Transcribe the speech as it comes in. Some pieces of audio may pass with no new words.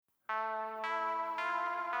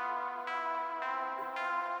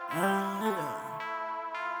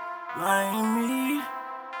Blame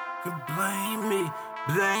me,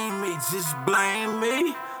 blame me, just blame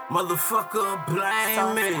me, motherfucker,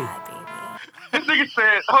 blame me. This nigga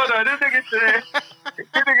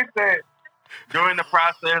said, during the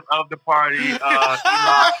process of the party,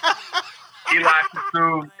 Eli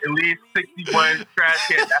consumed at least 61 trash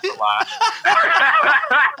cans. That's a lie.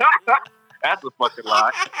 That's a fucking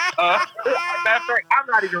lie. Matter of fact, I'm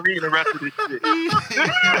not even reading the rest of this shit.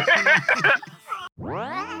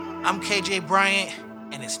 I'm KJ Bryant,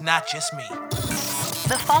 and it's not just me.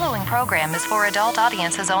 The following program is for adult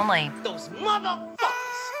audiences only. Those motherfuckers!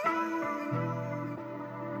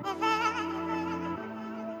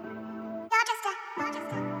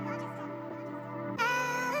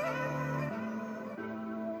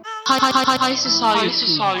 High society.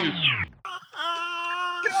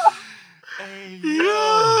 Hey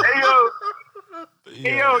yo,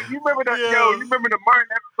 you remember the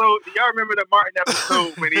Martin episode? Y'all remember the Martin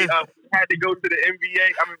episode when he had to go to the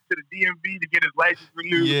NBA, to the DMV to get his license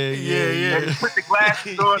renewed? Yeah. And he put the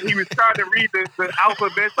glasses on. He was trying to read the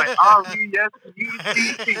alphabet like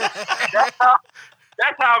R-E-S-U-T-T.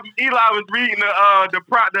 That's how Eli was reading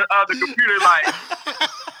the computer like.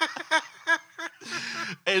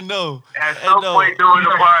 Hey, no. At some point during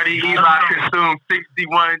the party, Eli consumed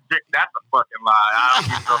 61 drinks. That's a fucking lie. I don't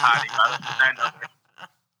even know how they got it.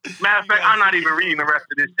 Matter of fact, I'm not even reading the rest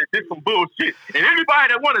of this shit. This some bullshit. And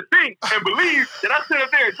anybody that want to think and believe that I sit up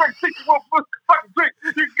there and drink 61 fucking drinks,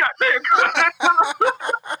 you goddamn.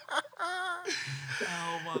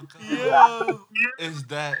 Oh my God. Yo. It's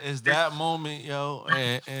that moment, yo.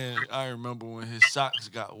 And I remember when his socks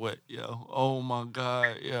got wet, yo. Oh my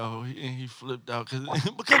God, yo. He flipped out because my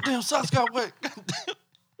goddamn socks got wet.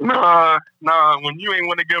 Nah. When you ain't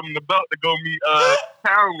want to give him the belt to go meet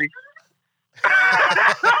Townley. I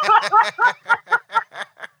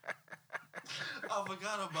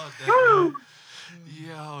forgot about that. Man.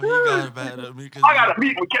 Yo, he got mad at me. I got to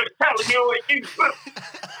meet with Kevin Townley.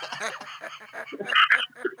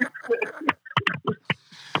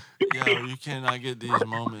 Yo, you cannot get these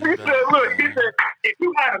moments He back. said, look, if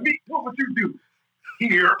you had a meet, what would you do?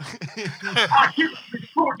 Here.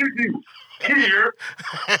 What would you do? Here.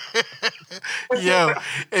 Yo,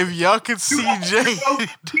 if y'all could see Jay.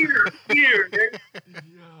 Here, nigga.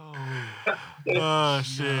 Yo. Oh,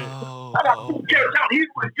 shit. I got to Kevin Townley. He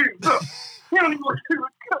would do. Look. He don't even want to do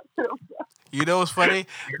it. You know what's funny?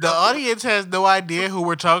 The audience has no idea who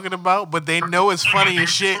we're talking about, but they know it's funny as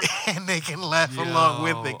shit, and they can laugh along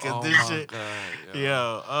with it because this shit. God,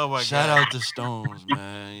 yo, oh my God. Shout out to Stones,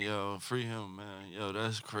 man. Yo, free him, man. Yo,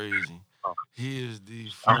 that's crazy. He is the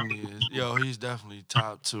funniest. Yo, he's definitely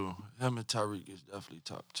top two. Him and Tariq is definitely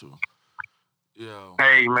top two. Yo.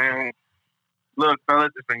 Hey, man. Look,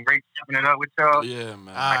 fellas, it's been great keeping it up with y'all. Yeah,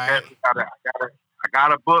 man. I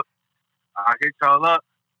got a book. I'll hit y'all up.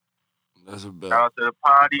 That's a bet. Shout out to the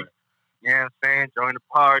party. You know what I'm saying? Join the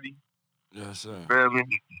party. Yes, sir. Feel me?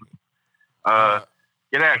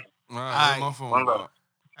 Get at me. All right, my phone. One love. All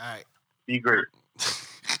right. Be great.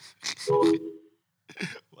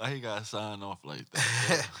 Why you gotta sign off like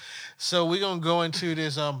that? So we're going to go into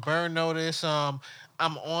this burn notice. I'm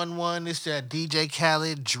on one. It's that DJ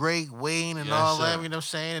Khaled, Drake, Wayne, and all that. You know what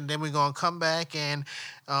I'm saying? And then we're going to come back and,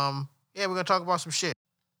 we're going to talk about some shit.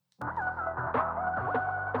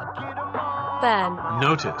 Burn.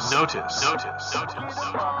 Notice. You've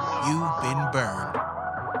been burned.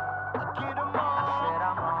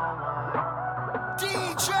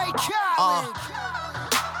 DJ Khaled.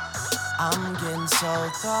 I'm getting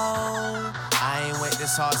so cold. I ain't wait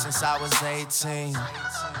this hard since I was 18.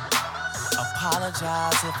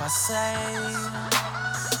 Apologize if I say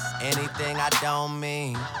anything I don't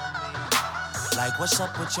mean. Like, what's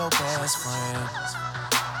up with your best friend?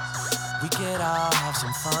 We could all have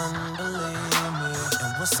some fun, believe me.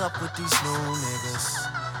 And what's up with these new niggas?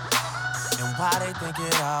 And why they think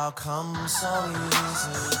it all comes so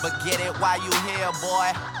easy? But get it while you here,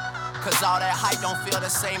 boy. Cause all that hype don't feel the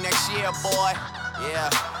same next year, boy. Yeah.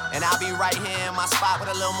 And I'll be right here in my spot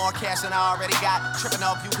with a little more cash than I already got. Tripping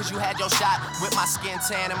off you cause you had your shot. With my skin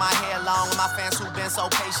tan and my hair long. And my fans who been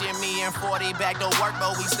so patient. Me and 40 back to work,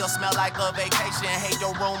 but we still smell like a vacation. Hate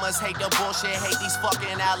the rumors, hate the bullshit, hate these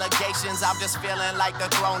fucking allegations. I'm just feeling like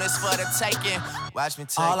the throne is for the taking. Watch me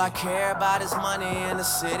take all I care about is money in the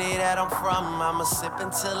city that I'm from. I'ma sip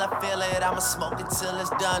until I feel it, I'ma smoke it till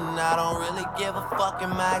it's done. I don't really give a fuck,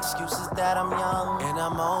 and my excuse is that I'm young. And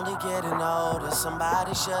I'm only getting older,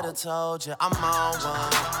 somebody should've told you I'm on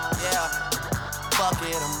one. Yeah, fuck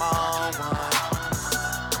it, I'm on one.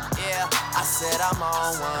 Yeah, I said I'm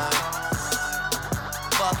on one.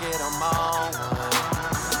 fuck it, I'm on one.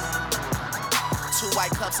 2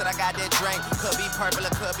 white cups that I got that drink. Could be purple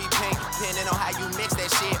or could be pink, depending on how you mix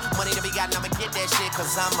that shit. Money to be gotten, I'ma get that shit,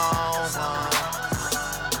 cause I'm on one.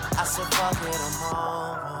 I said fuck it, I'm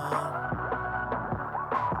on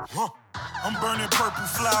one. I'm burning purple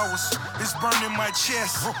flowers, it's burning my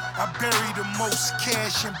chest. I bury the most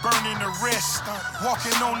cash and burning the rest.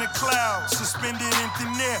 Walking on the clouds, suspended in thin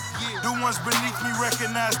air. The ones beneath me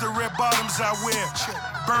recognize the red bottoms I wear.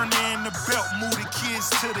 Burning in the belt, move the kids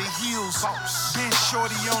to the heels. Been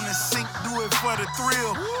shorty on the sink, do it for the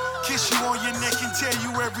thrill. Kiss you on your neck and tell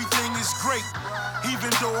you everything is great.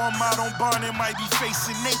 Even though I'm out on bond and might be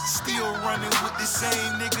facing Nate, still running with the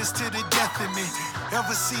same niggas to the death of me.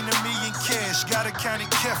 Ever seen $1 million cash, gotta count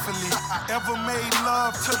it carefully. Ever made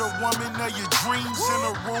love to the woman of your dreams in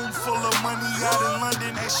a room full of money out in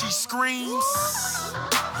London as she screams?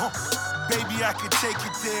 Baby, I could take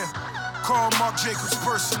it there. Call Mark Jacobs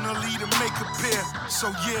personally to make a pair.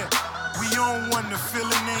 So yeah, we on one, the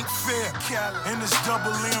feeling ain't fair. And it's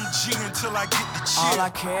double MG until I get the cheer. All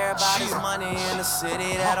I care about is money in the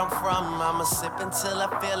city that I'm from. I'ma sip until I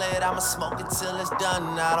feel it, I'ma smoke it till it's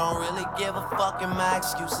done. I don't really give a fuck, and my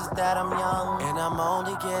excuse is that I'm young. And I'm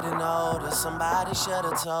only getting older, somebody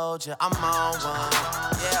should've told you I'm on one.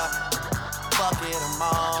 Yeah, fuck it, I'm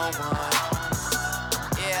on one.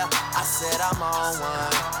 Yeah, I said I'm on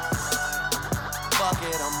one. Fuck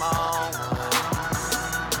it, I'm on one.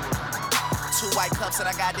 2 white cups that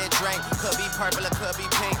I got that drink. Could be purple or could be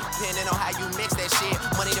pink, depending on how you mix that shit.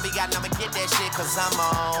 Money to be gotten, I'ma get that shit, cause I'm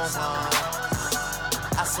on one.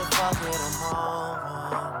 I said fuck it, I'm on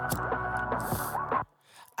one.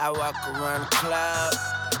 I walk around the club,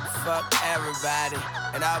 fuck everybody.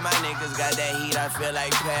 And all my niggas got that heat, I feel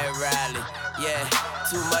like Pat Riley. Yeah,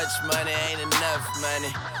 too much money ain't enough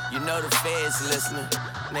money. You know the feds listening.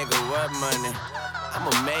 Nigga, what money? I'm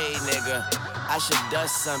a made nigga. I should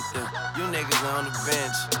dust something. You niggas on the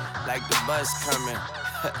bench, like the bus coming.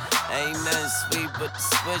 Ain't nothing sweet but the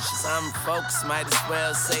switches. I'm focused, might as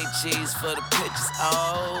well say cheese for the pictures.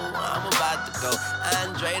 Oh, I'm about to go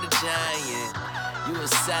Andre the Giant. You a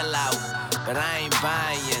sellout, but I ain't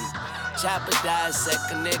buying. Chopper dissect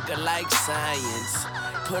a nigga like science.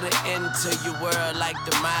 Put it into your world like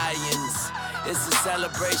the Mayans. It's a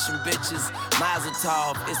celebration, bitches. Mazel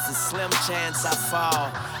tov. It's a slim chance I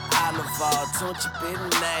fall. Oliver, don't you be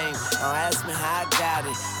the name. Don't ask me how I got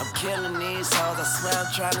it. I'm killing these hoes. I swear I'm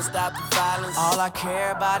trying to stop the violence. All I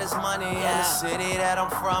care about is money in the city that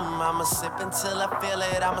I'm from. I'ma sip until I feel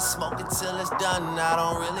it, I'ma smoke it till it's done. I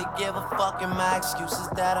don't really give a fuck, and my excuse is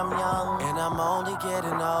that I'm young. And I'm only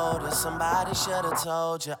getting older, somebody should've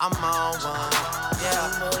told you I'm on one.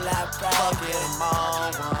 Yeah, fuck it, I'm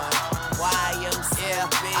on one. Yeah,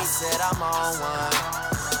 I said I'm on one.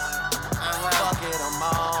 Fuck it, I'm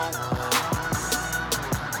on one.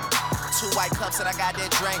 2 white cups that I got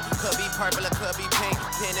that drink. Could be purple or could be pink,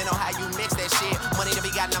 depending on how you mix that shit. Money to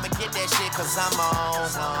be gotten, I'ma get that shit, cause I'm on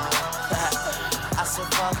one. I said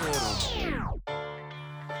fuck it.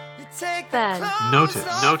 Ben. Notice.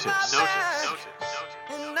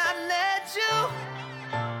 And I let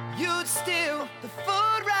you'd steal the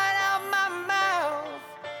food right out my mouth.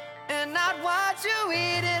 And I'd watch you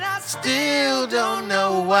eat it, I Still don't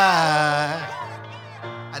know why.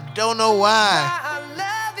 I don't know why. I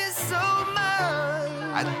love you so much.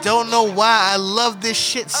 I don't know why I love this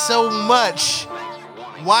shit so much.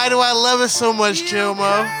 Why do I love it so much,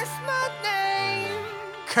 Chilmo?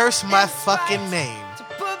 Curse my fucking name.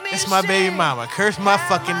 It's my baby mama. Curse my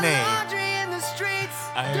fucking name.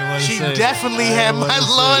 She definitely had my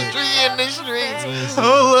laundry in the streets.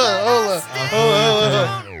 Hold up.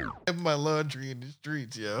 My laundry in the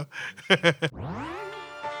streets, yo. In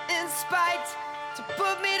spite to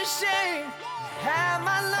put me to shame, have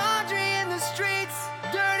my laundry in the streets,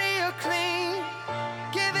 dirty or clean.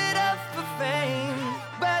 Give it up for fame,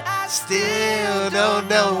 but I still don't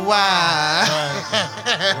know why.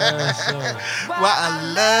 Why I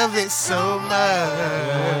love it so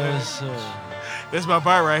much. This is my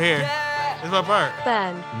part right here. This is my part.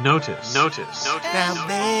 Ben. Notice. Now,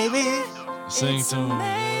 baby. Sing to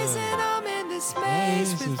me. I'm in this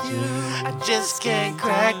space with you. I just can't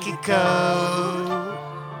crack it code.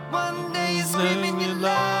 One day you're screaming you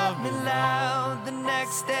love me loud, the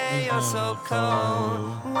next day you're so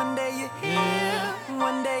cold. One day you're here,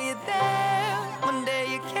 one day you're there, one day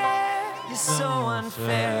you care. You're so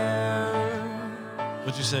unfair.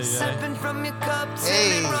 What you say, yeah? Sipping from your cup,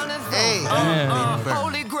 Hey, running hey.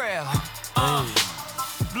 Holy Grail.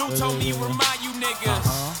 Blue told me remind you niggas.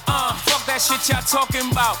 Fuck that shit y'all talking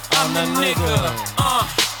about. I'm the nigga.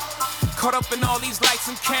 Caught up in all these lights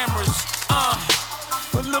and cameras.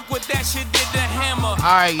 But Look what that shit did to Hammer. All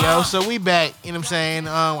right, yo. So we back. You know what I'm saying?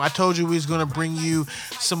 I told you we was gonna bring you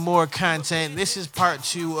some more content. This is part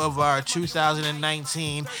 2 of our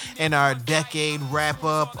 2019 and our decade wrap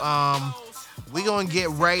up. We gonna get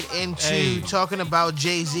right into talking about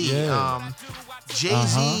Jay-Z. Yeah.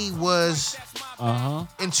 Jay-Z was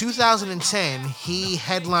in 2010. He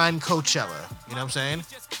headlined Coachella. You know what I'm saying?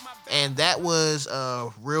 And that was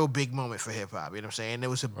a real big moment for hip hop. You know what I'm saying? It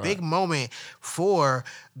was a big moment for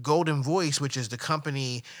Golden Voice, which is the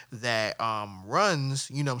company that runs,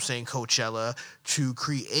 you know what I'm saying, Coachella, to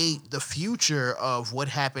create the future of what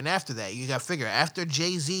happened after that. You got to figure, after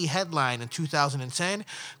Jay-Z headlined in 2010,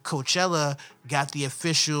 Coachella got the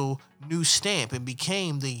official new stamp and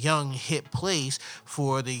became the young hip place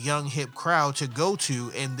for the young hip crowd to go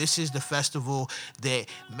to. And this is the festival that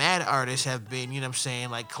mad artists have been, you know what I'm saying,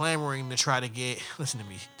 like clamoring to try to get. Listen to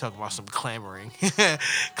me talk about some clamoring.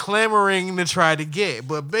 Clamoring to try to get.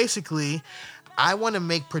 But basically, I want to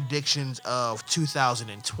make predictions of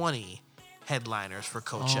 2020 headliners for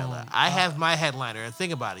Coachella. I have my headliner, and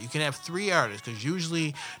think about it. You can have 3 artists, because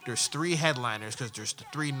usually there's 3 headliners because there's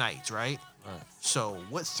 3 nights, right? Right. So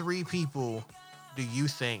what 3 people do you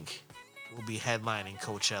think will be headlining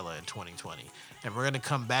Coachella in 2020? And we're going to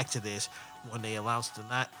come back to this when they announce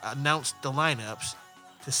the lineups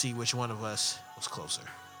to see which one of us was closer.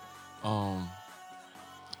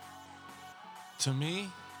 To me,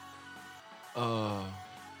 I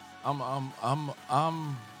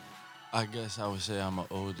guess I would say I'm an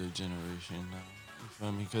older generation now. You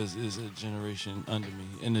feel me? Because there's a generation under me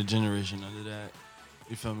and a generation under that.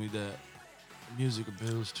 You feel me? That music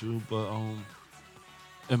appeals to. But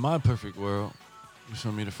in my perfect world, you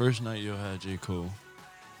feel me? The first night you'll have J. Cole.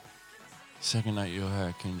 Second night you'll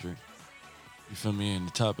have Kendrick. You feel me? And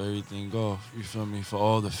to top everything off, you feel me? For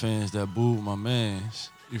all the fans that booed my mans,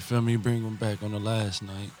 you feel me? Bring them back on the last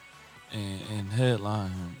night and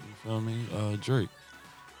headline him. You feel me? Drake.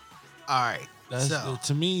 All right. That's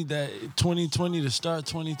to me that 2020 to start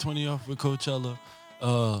 2020 off with Coachella.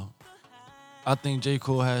 I think J.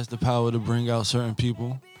 Cole has the power to bring out certain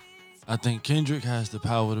people. I think Kendrick has the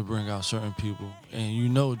power to bring out certain people, and you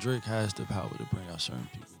know Drake has the power to bring out certain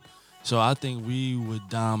people. So I think we would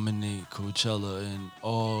dominate Coachella in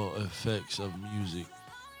all effects of music.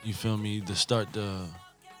 You feel me? To start the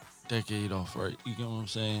decade off right. You get what I'm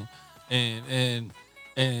saying? And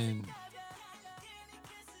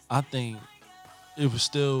I think it would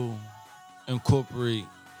still incorporate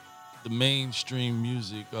the mainstream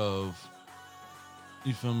music of,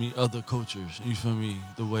 you feel me, other cultures. You feel me?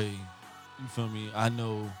 The way, you feel me, I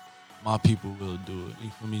know my people will do it. You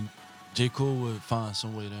feel me? J. Cole would find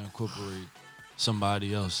some way to incorporate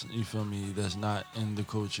somebody else, you feel me, that's not in the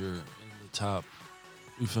culture, in the top,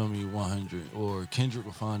 you feel me, 100. Or Kendrick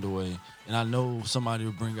will find a way. And I know somebody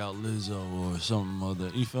will bring out Lizzo or something other.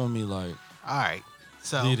 You feel me? Like, all right.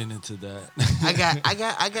 So leading into that. I got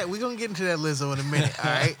we're gonna get into that Lizzo in a minute,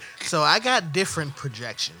 all right? So I got different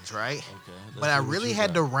projections, right? Okay. But I really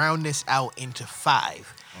had to round this out into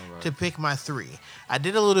 5 to pick my 3. I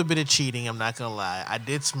did a little bit of cheating, I'm not gonna lie. I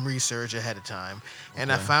did some research ahead of time,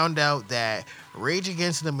 and I found out that Rage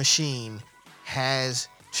Against the Machine has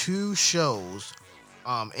 2 shows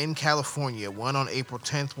in California, one on April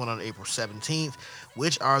 10th, one on April 17th,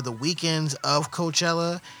 which are the weekends of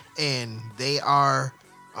Coachella, and they are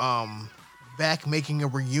back making a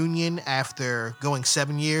reunion after going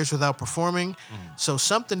 7 years without performing. So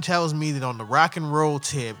something tells me that on the rock and roll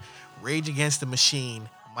tip, Rage Against the Machine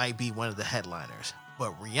might be one of the headliners.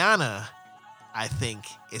 But Rihanna, I think,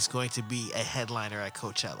 is going to be a headliner at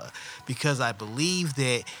Coachella, because I believe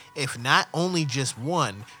that if not only just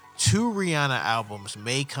 1, 2 Rihanna albums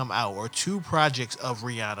may come out, or 2 projects of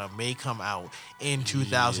Rihanna may come out in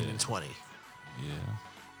 2020. Yeah.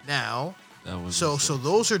 Now, so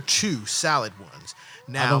those are 2 solid ones.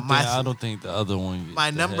 Now, I don't think the other one gets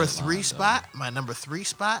my the number headline, 3 though.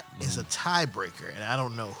 spot, is a tiebreaker, and I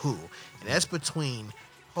don't know who. And that's between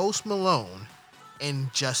Post Malone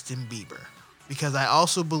and Justin Bieber. Because I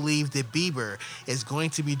also believe that Bieber is going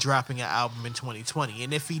to be dropping an album in 2020.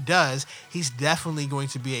 And if he does, he's definitely going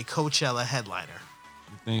to be a Coachella headliner.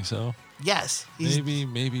 You think so? Yes.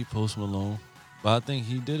 Maybe Post Malone. But I think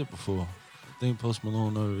he did it before. I think Post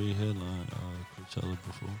Malone already headlined Coachella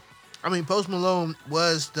before. I mean, Post Malone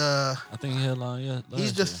was I think he headlined,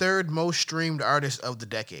 he's the 3rd most streamed artist of the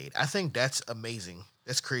decade. I think that's amazing.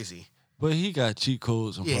 That's crazy. But he got cheat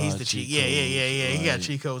codes. Yeah, he's the cheat. Yeah. Like, He got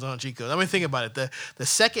cheat codes on cheat codes. I mean, think about it. The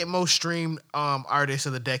 2nd most streamed artist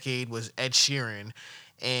of the decade was Ed Sheeran,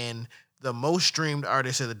 and the most streamed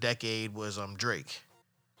artist of the decade was Drake.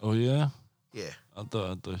 Oh yeah. Yeah. I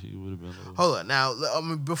thought he would have been lower. Hold on.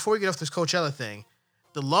 Now, before we get off this Coachella thing,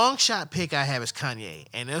 the long shot pick I have is Kanye.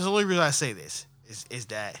 And there's the only reason I say this is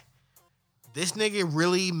that this nigga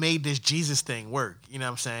really made this Jesus thing work. You know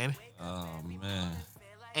what I'm saying? Oh, man.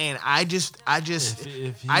 And I just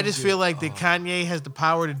feel like that Kanye has the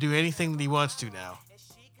power to do anything that he wants to now.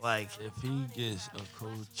 Like, if he gets a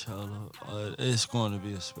Coachella, it's going to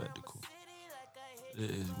be a spectacle. It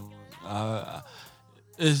is going.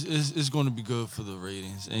 It's going to be good for the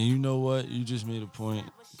ratings. And you know what? You just made a point.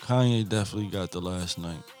 Kanye definitely got the last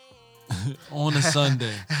night on a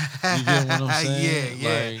Sunday. You get what I'm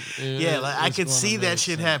saying? Yeah. Like I could see that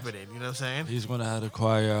shit happening. You know what I'm saying? He's going to have the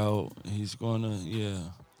choir out. He's going to,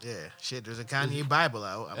 Yeah, shit. There's a Kanye Bible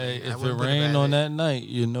out. If it rained on that night,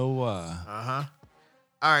 you know why.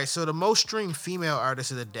 All right, so the most streamed female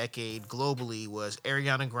artist of the decade globally was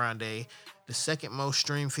Ariana Grande. The second most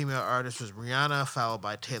streamed female artist was Rihanna, followed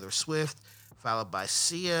by Taylor Swift, followed by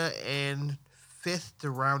Sia, and fifth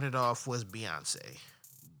to round it off was Beyonce.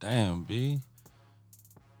 Damn, B.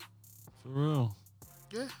 For real.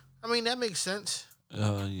 Yeah, I mean, that makes sense.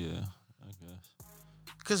 Yeah, I guess.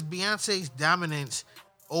 Because Beyonce's dominance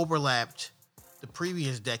overlapped the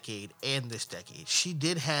previous decade and this decade. She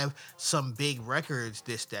did have some big records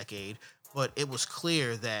this decade, but it was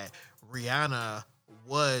clear that Rihanna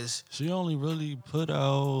was... She only really put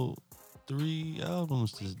out 3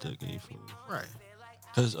 albums this decade for her. Right.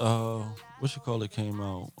 Because, what came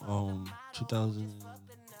out 2000...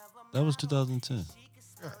 That was 2010.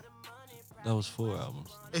 Right. That was 4 albums.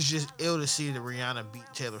 It's just ill to see that Rihanna beat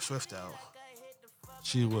Taylor Swift out.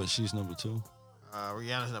 She's number 2?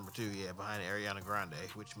 Rihanna's number 2, behind Ariana Grande,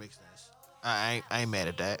 which makes sense. I ain't mad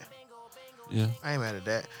at that. Yeah. I ain't mad at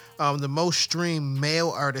that. The most streamed male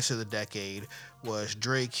artist of the decade was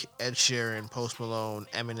Drake, Ed Sheeran, Post Malone,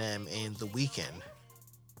 Eminem, and The Weeknd.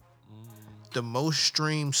 The most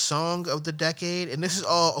streamed song of the decade, and this is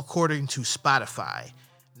all according to Spotify,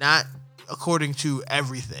 not according to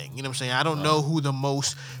everything. You know what I'm saying? I don't know who the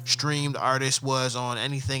most streamed artist was on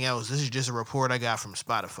anything else. This is just a report I got from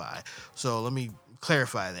Spotify. So let me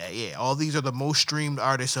clarify that. Yeah, all these are the most streamed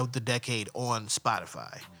artists of the decade on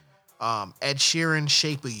Spotify. Ed Sheeran,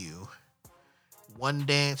 Shape of You. One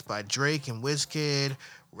Dance by Drake and Wizkid.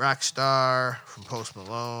 Rockstar from Post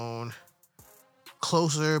Malone.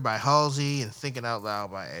 Closer by Halsey and Thinking Out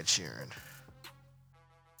Loud by Ed Sheeran.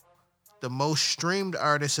 The most streamed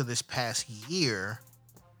artist of this past year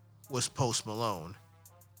was Post Malone.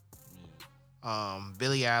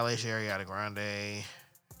 Billie Eilish, Ariana Grande,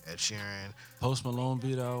 Ed Sheeran. Post Malone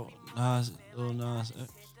beat out Lil Nas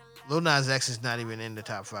X. Lil Nas X is not even in the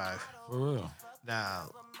top 5. For real.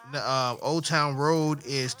 Now, Old Town Road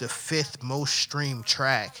is the 5th most streamed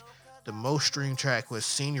track. The most streamed track was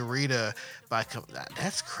Senorita by...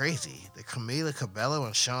 That's crazy. The Camila Cabello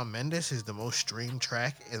and Shawn Mendes is the most streamed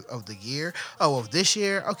track of the year. Oh, of this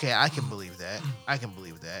year? Okay, I can believe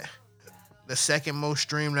that. The second most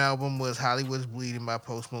streamed album was Hollywood's Bleeding by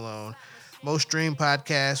Post Malone. Most streamed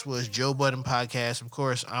podcast was Joe Budden Podcast. Of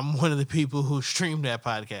course, I'm one of the people who streamed that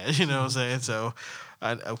podcast. You know what I'm saying? So,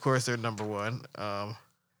 of course, they're number 1.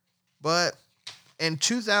 But... in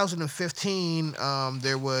 2015,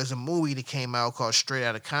 there was a movie that came out called Straight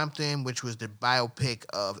Outta Compton, which was the biopic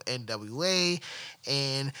of NWA,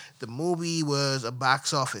 and the movie was a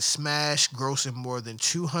box office smash, grossing more than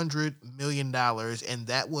 $200 million, and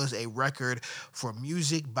that was a record for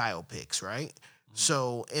music biopics, right?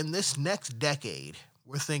 So in this next decade,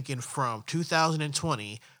 we're thinking from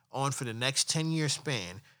 2020 on for the next 10-year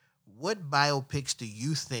span, what biopics do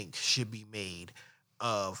you think should be made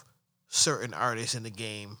of certain artists in the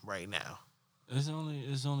game right now? There's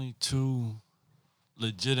only 2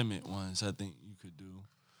 legitimate ones I think you could do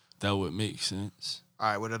that would make sense. All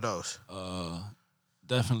right, what are those?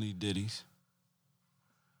 Definitely Diddy's.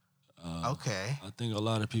 Okay. I think a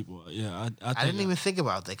lot of people. Yeah, I didn't even think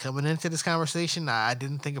about that coming into this conversation. I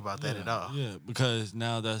didn't think about that at all. Yeah, because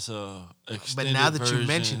now that's a extended but now that you version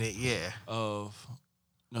mention it, yeah, of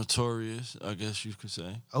Notorious, I guess you could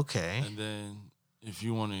say. Okay. And then if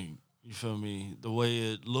you want to. You feel me? The way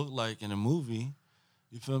it looked like in the movie,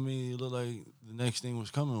 you feel me? It looked like the next thing was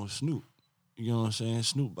coming was Snoop. You know what I'm saying?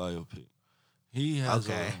 Snoop biopic. He has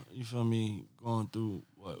you feel me, going through,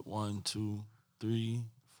 1, 2, 3,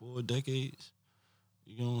 4 decades?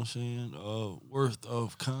 You know what I'm saying? Worth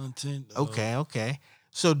of content. Okay.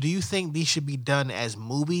 So do you think these should be done as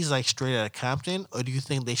movies like Straight Outta Compton, or do you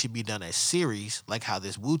think they should be done as series like how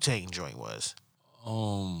this Wu-Tang joint was?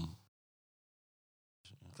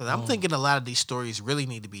 Because I'm thinking a lot of these stories really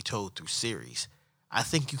need to be told through series. I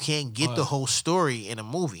think you can't get the whole story in a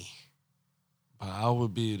movie. But I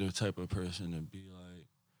would be the type of person to be like,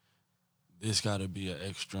 this got to be an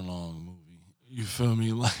extra long movie. You feel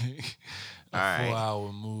me? Like a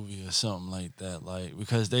 4-hour movie or something like that. Like,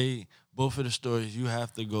 because both of the stories, you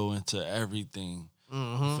have to go into everything.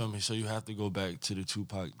 Mm-hmm. You feel me? So you have to go back to the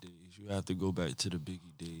Tupac days. You have to go back to the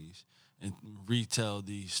Biggie days and retell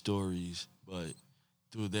these stories, but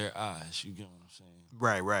through their eyes. You get what I'm saying?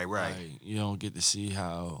 Right. Like, you don't get to see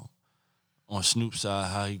how, on Snoop's side,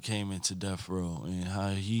 how he came into Death Row and how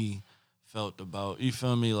he felt about, you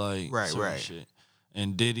feel me? Like, certain shit.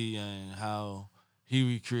 And Diddy and how he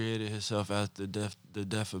recreated himself after the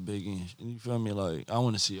death of Biggie. And you feel me? Like, I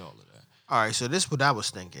want to see all of that. All right, so this is what I was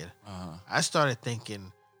thinking. I started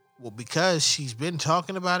thinking, well, because she's been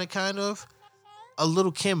talking about it, kind of, a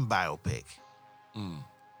Little Kim biopic.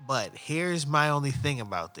 But here's my only thing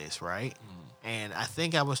about this, right? And I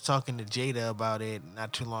think I was talking to Jada about it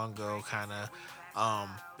not too long ago, kind of.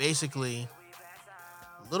 Basically,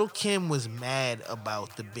 Little Kim was mad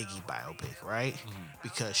about the Biggie biopic, right?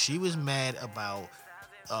 Because she was mad about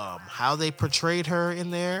how they portrayed her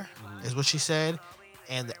in there, is what she said,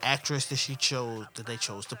 and the actress that they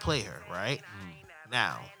chose to play her, right?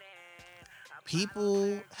 Now,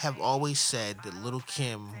 people have always said that Little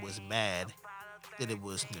Kim was mad that it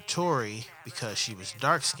was Notori because she was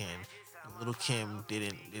dark skinned. Little Kim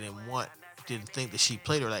didn't think that she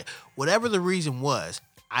played her. Like, whatever the reason was,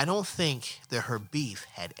 I don't think that her beef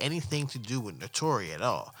had anything to do with Notori at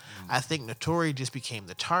all. I think Notori just became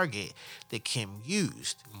the target that Kim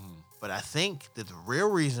used. But I think that the real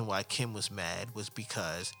reason why Kim was mad was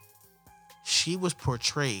because she was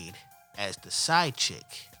portrayed as the side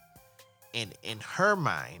chick. And in her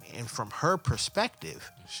mind and from her perspective,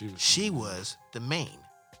 she was the main.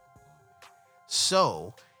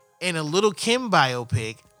 So, in a Little Kim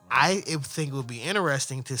biopic, I think it would be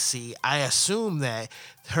interesting to see. I assume that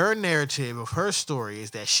her narrative of her story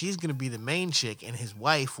is that she's going to be the main chick and his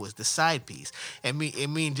wife was the side piece. And me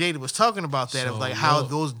and Jada was talking about that, of like how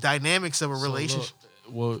those dynamics of a relationship.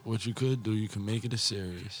 What you could do, you can make it a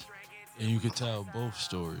series and you could tell both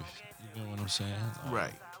stories. You know what I'm saying?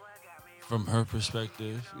 Right. From her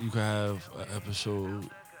perspective, you could have an episode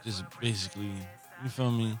just basically, you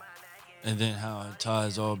feel me? And then how it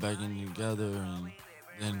ties all back in together, and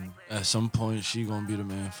then at some point she gonna be the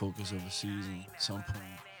main focus of a season. At some point,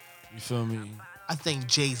 you feel me? I think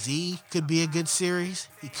Jay-Z could be a good series.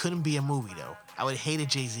 He couldn't be a movie though. I would hate a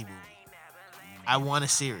Jay-Z movie. I want a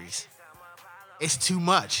series. It's too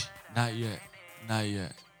much. Not yet.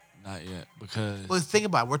 Because. But think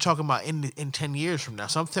about it. We're talking about in 10 years from now.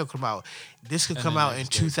 So I'm talking about this could come out in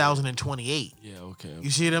 2028. Yeah. Okay.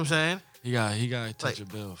 You see what I'm saying? He got to touch a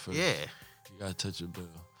bill first. Yeah. He got to touch a bill.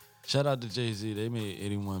 Shout out to Jay-Z. They made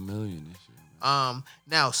 $81 million this year.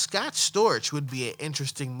 Now Scott Storch would be an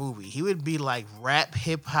interesting movie. He would be like rap,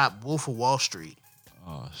 hip hop, Wolf of Wall Street.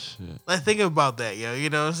 Oh shit! Like, think about that, yo. You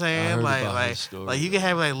know what I'm saying? Like you can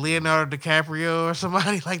have like Leonardo DiCaprio or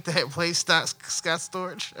somebody like that play Scott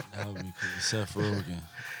Storch. That would be cool. Seth Rogen.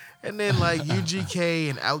 And then like UGK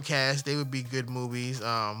and Outkast, they would be good movies.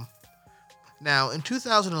 Now, in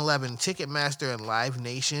 2011, Ticketmaster and Live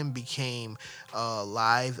Nation became a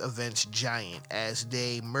live events giant as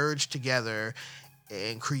they merged together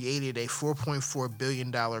and created a $4.4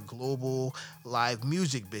 billion global live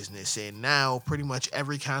music business. And now pretty much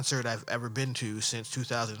every concert I've ever been to since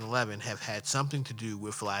 2011 have had something to do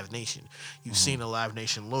with Live Nation. You've seen a Live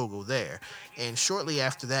Nation logo there. And shortly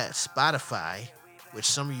after that, Spotify, which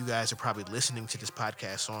some of you guys are probably listening to this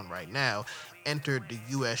podcast on right now, entered the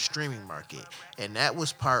U.S. streaming market. And that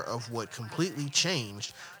was part of what completely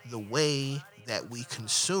changed the way that we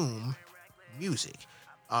consume music.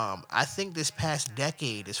 I think this past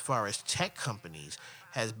decade, as far as tech companies,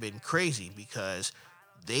 has been crazy because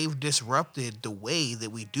they've disrupted the way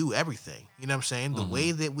that we do everything. You know what I'm saying? The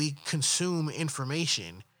way that we consume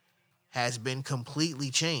information has been completely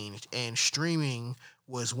changed, and streaming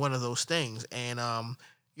was one of those things. And,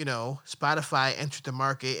 Spotify entered the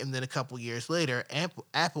market, and then a couple years later,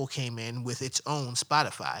 Apple came in with its own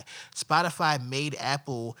Spotify. Spotify made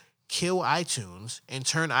Apple kill iTunes and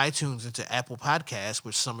turn iTunes into Apple Podcasts,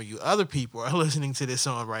 which some of you other people are listening to this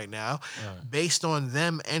on right now, based on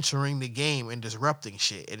them entering the game and disrupting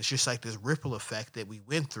shit. And it's just like this ripple effect that we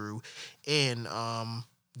went through in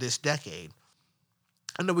this decade.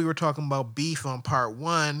 I know we were talking about beef on part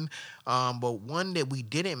one, but one that we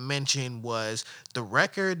didn't mention was the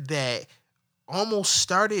record that almost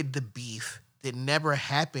started the beef that never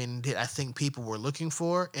happened that I think people were looking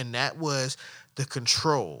for, and that was The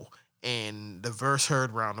Control and the verse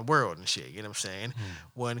heard around the world and shit. You know what I'm saying?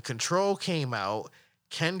 When Control came out,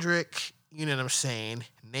 Kendrick you know what I'm saying,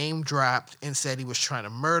 name dropped and said he was trying to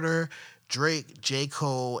murder Drake, J.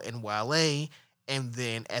 Cole, and Wale. And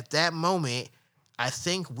then at that moment, I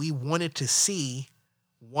think we wanted to see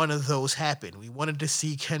one of those happen. We wanted to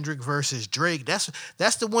see Kendrick versus Drake. That's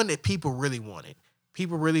the one that people really wanted.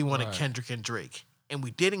 People really wanted Kendrick and Drake. And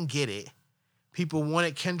we didn't get it. People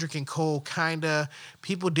wanted Kendrick and Cole kinda.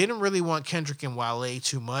 People didn't really want Kendrick and Wale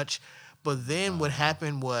too much. But then what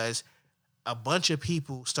happened was a bunch of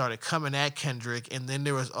people started coming at Kendrick, and then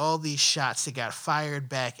there was all these shots that got fired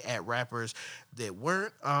back at rappers that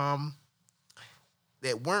weren't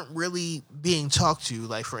really being talked to.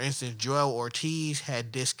 Like, for instance, Joel Ortiz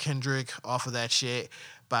had dissed Kendrick off of that shit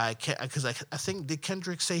because I think, did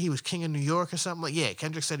Kendrick say he was king of New York or something? Like, yeah,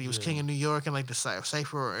 Kendrick said he was king of New York and like the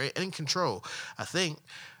Cypher or In Control, I think.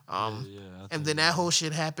 And then that whole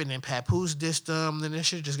shit happened and Papoose dissed them. Then that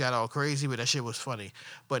shit just got all crazy, but that shit was funny.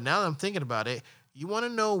 But now that I'm thinking about it, you want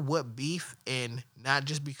to know what beef, and not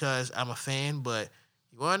just because I'm a fan, but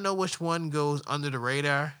you want to know which one goes under the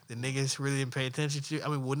radar that niggas really didn't pay attention to? I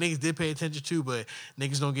mean, well, niggas did pay attention to, but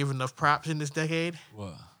niggas don't give enough props in this decade.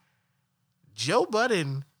 What? Joe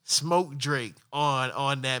Budden smoked Drake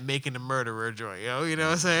on that Making the Murderer joint, yo. You know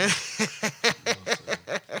what I'm saying?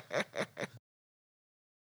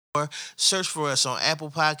 Search for us on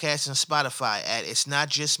Apple Podcasts and Spotify at It's Not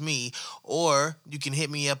Just Me, or you can hit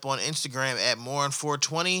me up on Instagram at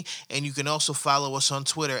Moron420, and you can also follow us on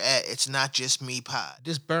Twitter at It's Not Just Me Pod.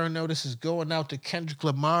 This burn notice is going out to Kendrick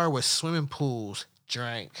Lamar with swimming pools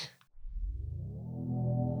drank.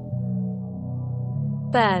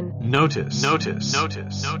 Ben. Notice.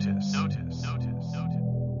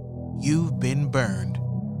 You've been burned.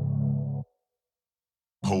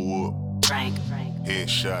 Pull up. Frank,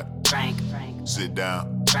 Headshot. Frank, Sit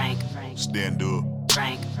down. Frank, Stand up.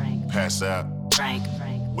 Frank, Pass out. Frank,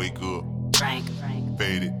 Wake up. Frank,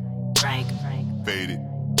 Fade it. Frank, Fade it.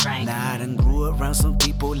 Nah, I done grew around some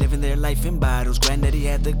people living their life in bottles. Granddaddy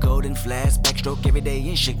had the golden flask, backstroke every day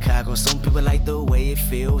in Chicago. Some people like the way it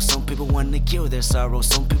feels. Some people want to kill their sorrow.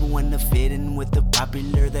 Some people want to fit in with the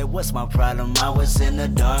popular. That was my problem. I was in a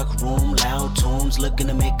dark room, loud tunes, looking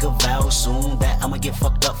to make a vow soon that I'ma get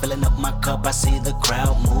fucked up, filling up my cup. I see the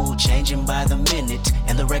crowd mood changing by the minute,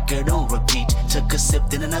 and the record on repeat. Took a sip,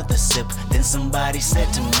 then another sip. Then somebody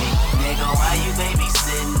said to me, nigga, why you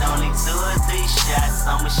babysitting? Only 2 or 3 shots.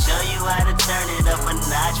 I'ma show you how to turn it up a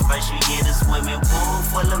notch. First you get a swimming pool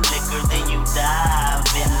full of liquor, then you dive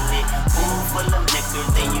in it. Pool full of liquor,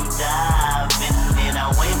 then you dive in it. I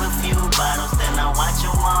wave a few bottles, then I watch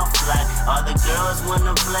them all fly. All the girls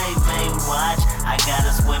wanna play, they watch. I got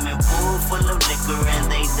a swimming pool full of liquor and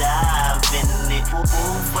they dive in it. Pool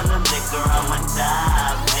full of liquor, I'ma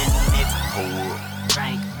dive in it. Pull up.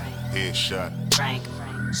 Frank, Headshot. Frank,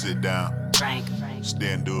 Sit down. Frank,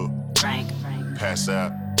 Stand up. Frank, Pass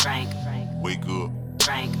out. Frank, Wake up.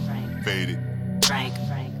 Frank, Fade it. Frank,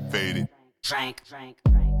 Fade it. Frank.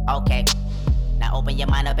 Okay, now open your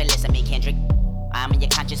mind up and listen to me, Kendrick. I'm in your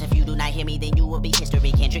conscience. If you do not hear me, then you will be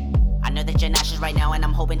history, Kendrick. I know that you're nauseous right now, and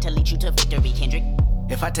I'm hoping to lead you to victory, Kendrick.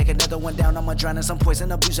 If I take another one down, I'ma drown in some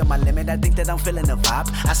poison, abusing my limit. I think that I'm feeling the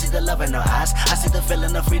vibe. I see the love in her eyes. I see the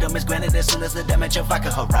feeling of freedom is granted as soon as the damage of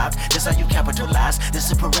vodka arrived. This how you capitalize.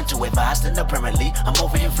 This is parental advice. And apparently, I'm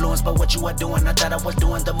over influenced by what you are doing. I thought I was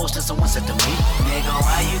doing the most, and someone said to me, nigga,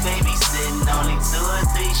 why you babysitting? Only 2 or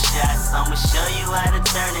 3 shots. I'ma show you how to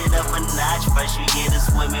turn it up a notch. First you get a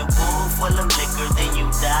swimming pool full of liquor, then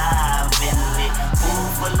you dive in it. Pool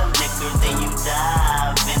full of liquor, then you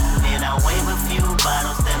dive in it. I wave a few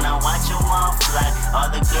bottles, then I watch them all fly. All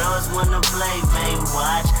the girls wanna play, they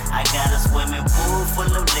watch. I got a swimming pool full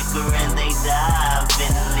of liquor and they dive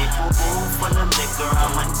in it. Pool full of liquor,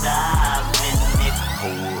 I'ma dive in it.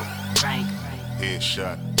 Pull up. Frank,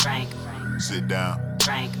 Headshot. Frank, Sit down.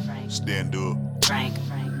 Frank, Stand up. Frank,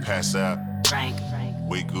 Pass out. Frank,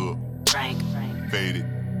 Wake up. Frank, Fade it.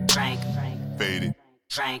 Frank, Fade it.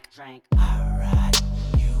 Frank. I ride,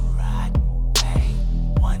 you ride, bang.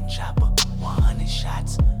 1 chopper, 100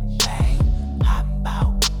 shots, bang. Hop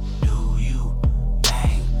out, do you,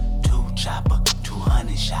 bang. 2 chopper,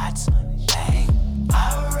 200 shots, bang. I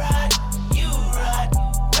ride, you ride,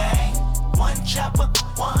 bang. 1 chopper,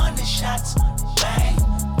 100 shots, bang.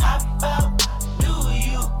 Hop out, do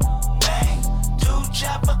you, bang. 2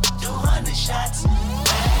 chopper, 200 shots,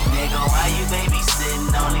 bang. Nigga, why you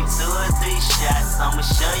babysitting? Only 2 or 3 shots. I'ma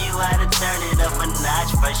show you how to turn it up a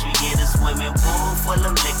notch. First you get a swimming pool full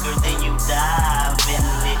of liquor, then you dive in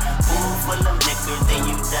it. Pool full of liquor, then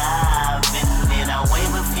you dive in it. I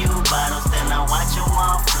wave a few bottles, then I watch them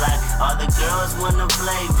all fly. All the girls wanna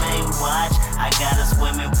play, they watch. I got a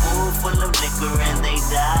swimming pool full of liquor and they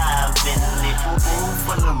dive in it. Pool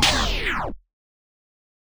full of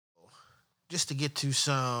Just to get to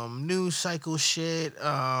some news cycle shit,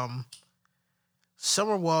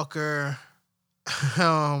 Summer Walker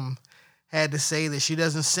had to say that she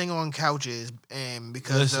doesn't sing on couches, and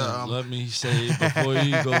because Listen, let me say before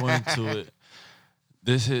you go into it,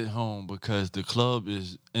 this hit home because the club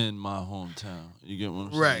is in my hometown. You get what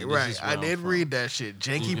I'm saying? right. I did read that shit.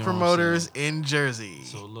 Janky Promoters in Jersey.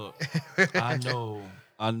 So look, I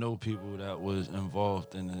know people that was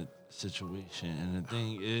involved in the situation, and the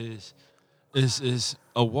thing is, it's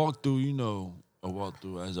a walkthrough. You know, a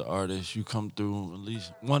walkthrough as an artist, you come through at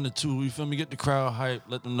least 1 or 2. You feel me? Get the crowd hype.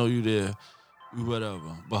 Let them know you there.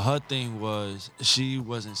 Whatever. But her thing was she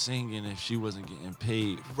wasn't singing if she wasn't getting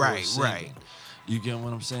paid for singing. Right. You get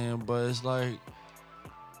what I'm saying? But it's like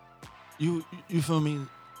you feel me?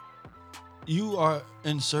 You are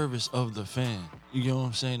in service of the fan. You get what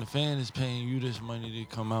I'm saying? The fan is paying you this money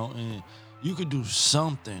to come out, and you could do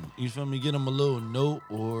something. You feel me? Get them a little note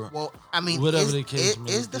or whatever the case may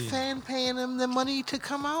be. Is the fan paying them the money to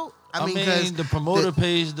come out? I mean the promoter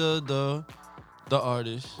pays the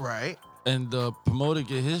artist. Right. And the promoter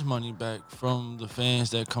get his money back from the fans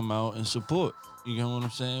that come out and support. You get what I'm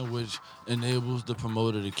saying? Which enables the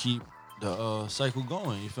promoter to keep the cycle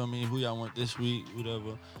going. You feel me? Who y'all want this week?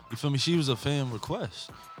 Whatever. You feel me? She was a fan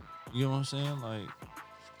request. You get what I'm saying? Like,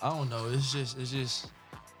 I don't know. It's just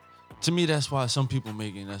to me, that's why some people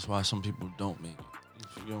make it, and that's why some people don't make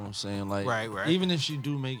it. You get what I'm saying? Like, right. Even if she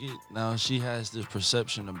do make it, now she has this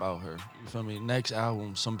perception about her. You feel me? Next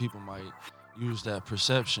album, some people might use that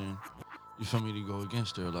perception, you feel me, to go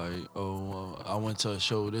against her. Like, I went to a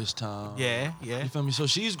show this time. Yeah. You feel me? So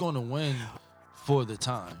she's going to win for the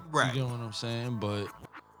time. Right. You get what I'm saying? But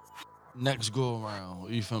next go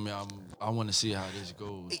around, you feel me? I want to see how this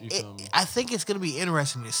goes. You feel me? I think it's going to be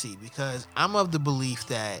interesting to see because I'm of the belief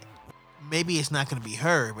that maybe it's not going to be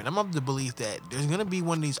her, but I'm of the belief that there's going to be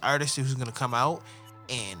one of these artists who's going to come out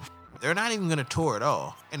and they're not even going to tour at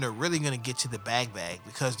all. And they're really going to get to the bag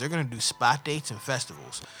because they're going to do spot dates and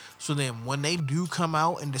festivals. So then when they do come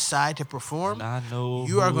out and decide to perform,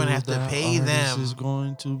 you are going to have to pay them. Is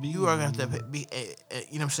going to be. You are going to have to be, you know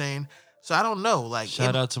what I'm saying? So I don't know. Like,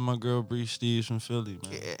 shout out to my girl Bree Steves from Philly,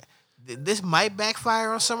 man. Yeah. This might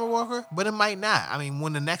backfire on Summer Walker, but it might not. I mean,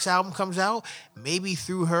 when the next album comes out, maybe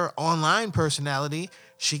through her online personality,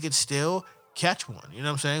 she could still catch one. You know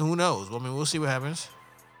what I'm saying? Who knows? I mean, we'll see what happens.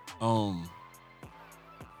 I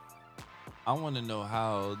want to know,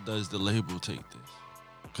 how does the label take this?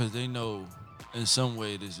 Because they know in some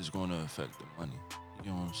way this is going to affect the money. You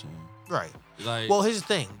know what I'm saying? Right. Like, well, here's the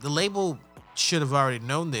thing. The label should have already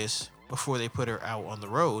known this before they put her out on the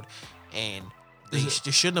road, and they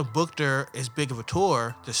shouldn't have booked her as big of a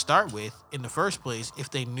tour to start with in the first place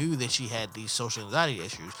if they knew that she had these social anxiety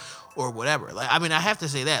issues or whatever. Like, I mean, I have to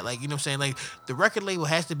say that. Like, you know what I'm saying? Like, the record label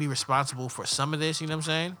has to be responsible for some of this, you know what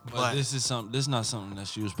I'm saying? But this is not something that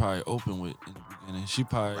she was probably open with in the beginning. She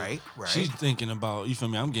probably right. She's thinking about, you feel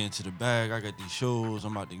me, I'm getting to the bag, I got these shows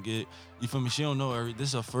I'm about to get. You feel me? She don't know this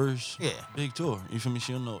is her first big tour. You feel me?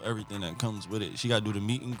 She don't know everything that comes with it. She got to do the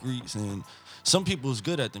meet and greets, and some people's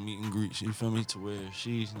good at the meet and greets, you feel me, to where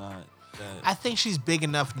she's not that. I think she's big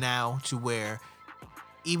enough now to where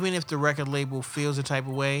even if the record label feels a type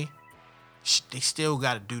of way, they still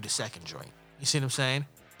got to do the second joint. You see what I'm saying?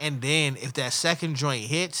 And then if that second joint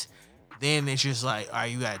hits, then it's just like, all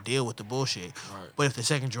right, you got to deal with the bullshit. Right. But if the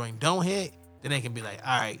second joint don't hit, then they can be like,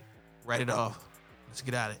 all right, write it off. Let's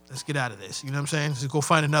get out of it. Let's get out of this. You know what I'm saying? Let's go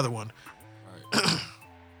find another one. Right.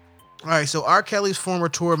 All right, so R. Kelly's former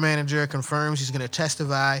tour manager confirms he's going to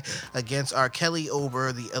testify against R. Kelly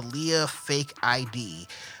over the Aaliyah fake ID.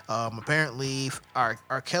 Apparently, R.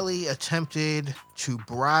 Kelly attempted to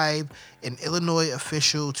bribe an Illinois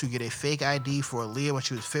official to get a fake ID for Aaliyah when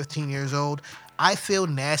she was 15 years old. I feel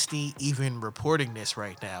nasty even reporting this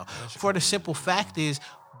right now. For the simple fact is,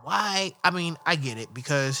 why? I mean, I get it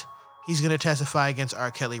because he's going to testify against R.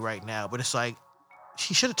 Kelly right now, but it's like,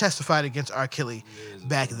 he should have testified against R. Kelly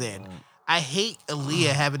back then. I hate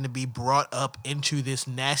Aaliyah having to be brought up into this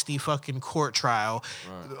nasty fucking court trial.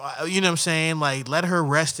 Right. You know what I'm saying? Like, let her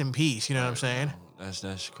rest in peace. You know what I'm saying?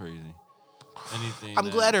 That's crazy. Anything. I'm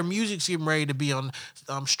glad her music's getting ready to be on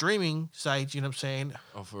streaming sites. You know what I'm saying?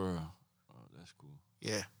 Oh, for real. Oh, that's cool.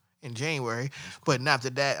 Yeah. In January, but not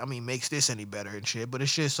that I mean, makes this any better and shit. But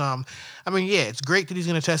it's just, I mean, yeah, it's great that he's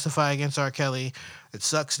gonna testify against R. Kelly. It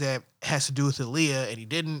sucks that it has to do with Aaliyah, and he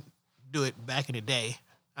didn't do it back in the day.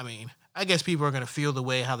 I mean, I guess people are gonna feel the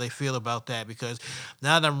way how they feel about that because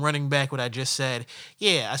now that I'm running back what I just said,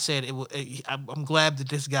 yeah, I said I'm glad that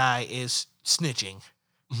this guy is snitching.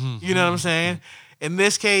 You know what I'm saying? In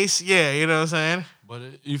this case, yeah, you know what I'm saying? But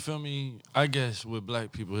you feel me? I guess with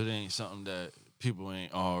black people, it ain't something that people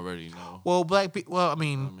ain't already know. Well, black people. Well, I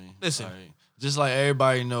mean, listen. Like, just like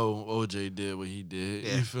everybody know, OJ did what he did.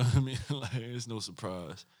 Yeah. You feel me? Like it's no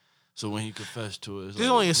surprise. So when he confessed to it, it's There's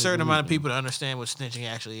like, only a certain nigga, amount of we people to understand what snitching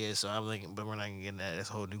actually is. So I'm thinking, but we're not gonna get into that. That's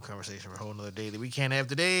a whole new conversation for a whole nother day that we can't have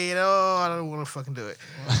today. You know, I don't want to fucking do it.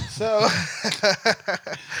 So,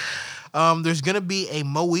 there's gonna be a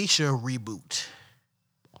Moesha reboot.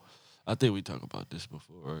 I think we talked about this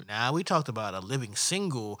before, right? Nah, we talked about a Living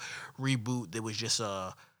Single reboot that was just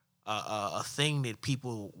a thing that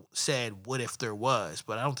people said, what if there was?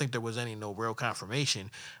 But I don't think there was no real confirmation.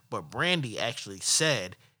 But Brandy actually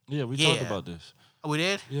said, yeah, we talked about this. Oh, we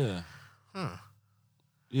did? Yeah.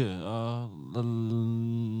 Yeah.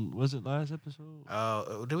 Was it last episode?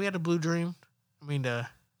 Did we have the Blue Dream? I mean, the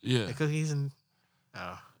cookies and...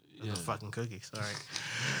 Oh, the fucking cookies. All right.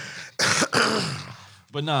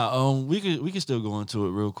 But nah, we could still go into it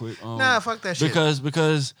real quick. Nah, fuck that shit.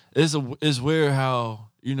 Because it's weird how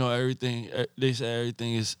everything they say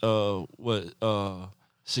everything is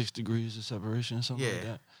 6 degrees of separation or something like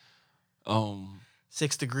that.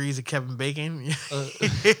 6 degrees of Kevin Bacon.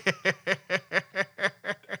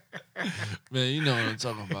 Man, you know what I'm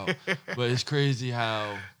talking about. But it's crazy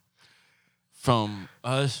how from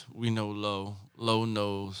us we know Low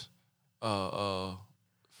knows Fredro.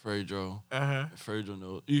 Fredro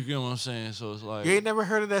knows. You get what I'm saying? So it's like... You ain't never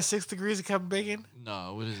heard of that 6 degrees of Kevin Bacon?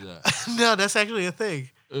 Nah, what is that? No, that's actually a thing.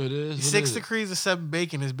 It is? 6 degrees of 7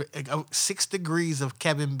 bacon is... 6 degrees of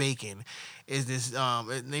Kevin Bacon is this...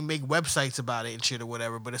 they make websites about it and shit or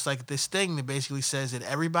whatever, but it's like this thing that basically says that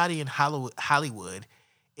everybody in Hollywood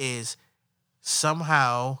is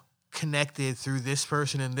somehow connected through this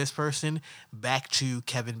person and this person back to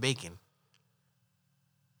Kevin Bacon.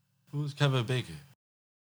 Who's Kevin Bacon?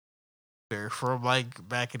 From like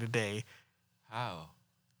back in the day. How?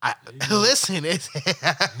 Listen, it's he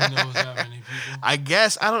knows that many people. I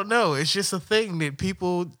guess I don't know. It's just a thing that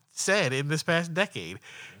people said in this past decade.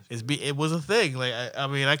 It was a thing. Like I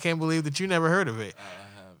mean, I can't believe that you never heard of it. I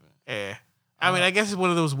haven't. Yeah. I mean, I guess it's one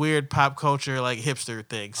of those weird pop culture like hipster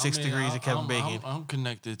things. 6 degrees of Kevin Bacon. I'm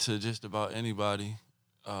connected to just about anybody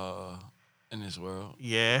in this world.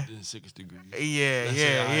 Yeah. In 6 degrees.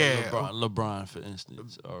 Yeah. LeBron, for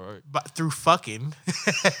instance. All right. But through fucking.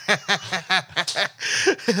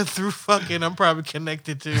 I'm probably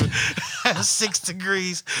connected to 6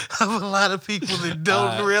 degrees of a lot of people that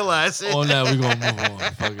don't realize it. On that, we're going to move on.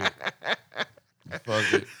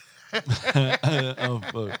 Fuck it. Oh,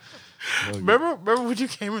 fuck. Remember when you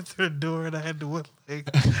came in through the door and I had to one leg?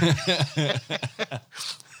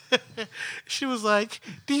 She was like,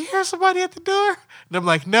 "Do you hear somebody at the door?" And I'm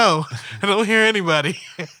like, "No, I don't hear anybody."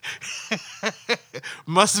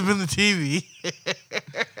 Must have been the TV.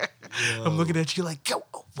 I'm looking at you like, "Go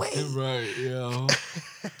away." Right, yo.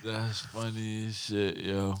 That's funny as shit,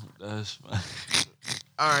 yo. That's funny.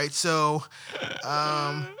 All right, so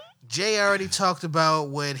Jay already talked about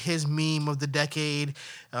what his meme of the decade.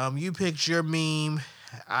 You picked your meme.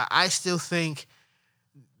 I still think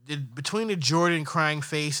between the Jordan crying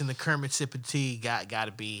face and the Kermit sipping tea got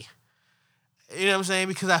to be, you know what I'm saying?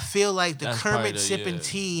 Because I feel like the Kermit sipping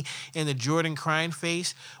tea and the Jordan crying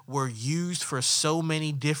face were used for so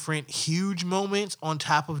many different huge moments on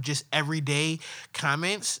top of just everyday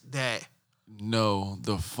comments that... No,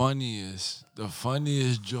 the funniest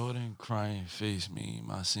Jordan crying face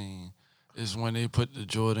meme I seen is when they put the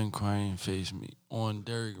Jordan crying face meme on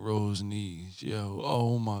Derrick Rose knees. Yo,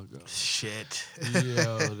 oh my God. Shit.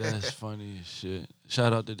 Yo, that's funny as shit.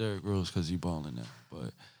 Shout out to Derrick Rose because he balling now.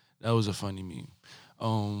 But that was a funny meme.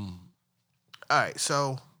 All right,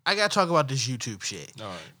 so I got to talk about this YouTube shit. All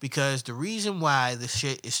right. Because the reason why this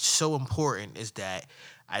shit is so important is that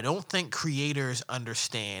I don't think creators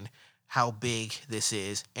understand how big this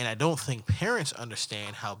is, and I don't think parents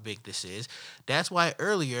understand how big this is. That's why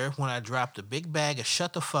earlier, when I dropped a big bag of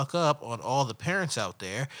shut the fuck up on all the parents out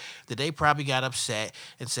there, that they probably got upset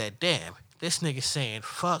and said, damn, this nigga's saying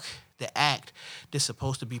fuck the act that's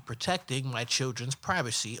supposed to be protecting my children's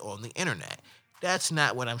privacy on the internet. That's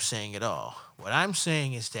not what I'm saying at all. What I'm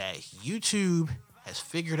saying is that YouTube has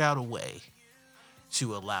figured out a way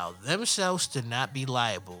to allow themselves to not be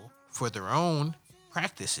liable for their own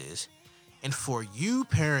practices, and for you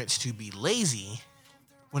parents to be lazy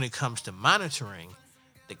when it comes to monitoring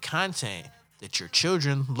the content that your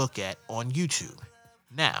children look at on YouTube.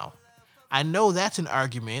 Now, I know that's an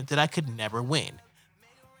argument that I could never win.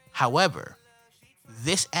 However,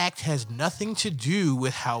 this act has nothing to do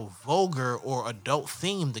with how vulgar or adult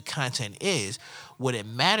themed the content is. What it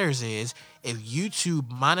matters is if YouTube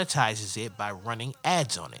monetizes it by running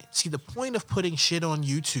ads on it. See, the point of putting shit on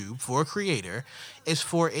YouTube for a creator is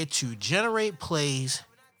for it to generate plays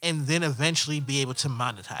and then eventually be able to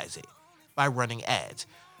monetize it by running ads.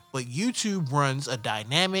 But YouTube runs a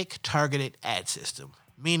dynamic targeted ad system,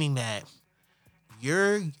 meaning that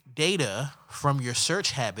your data from your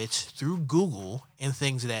search habits through Google and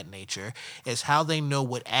things of that nature is how they know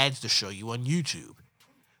what ads to show you on YouTube.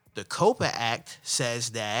 The COPA Act says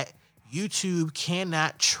that YouTube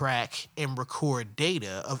cannot track and record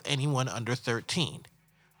data of anyone under 13.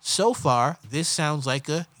 So far, this sounds like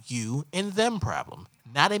a you and them problem,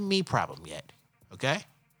 not a me problem yet. Okay?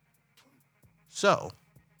 So,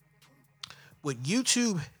 what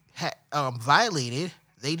YouTube violated,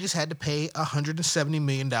 they just had to pay a $170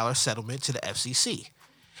 million settlement to the FCC.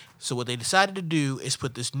 So what they decided to do is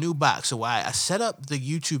put this new box. So I set up the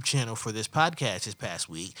YouTube channel for this podcast this past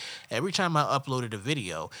week. Every time I uploaded a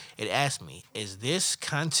video, it asked me, is this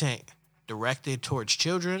content directed towards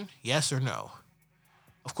children? Yes or no?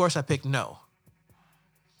 Of course, I picked no.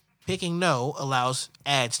 Picking no allows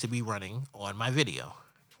ads to be running on my video.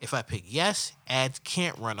 If I pick yes, ads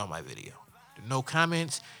can't run on my video. No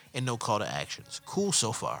comments and no call to actions. Cool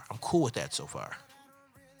so far. I'm cool with that so far.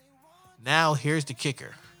 Now, here's the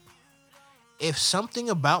kicker. If something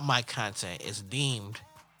about my content is deemed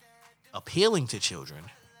appealing to children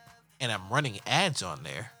and I'm running ads on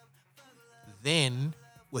there, then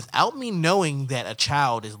without me knowing that a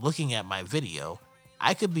child is looking at my video,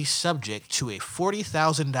 I could be subject to a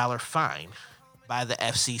 $40,000 fine by the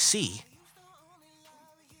FCC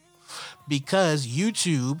because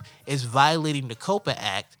YouTube is violating the COPA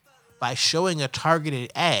Act by showing a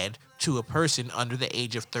targeted ad to a person under the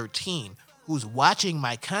age of 13 who's watching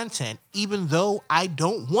my content even though I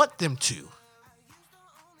don't want them to.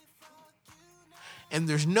 And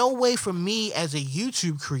there's no way for me as a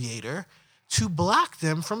YouTube creator to block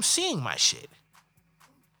them from seeing my shit.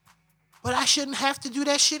 But I shouldn't have to do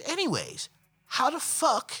that shit anyways. How the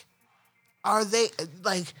fuck are they,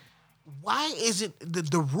 like, why is it,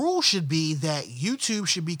 the rule should be that YouTube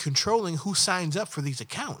should be controlling who signs up for these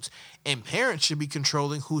accounts and parents should be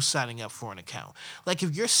controlling who's signing up for an account. Like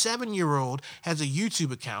if your 7-year-old has a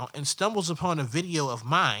YouTube account and stumbles upon a video of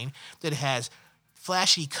mine that has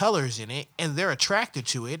flashy colors in it and they're attracted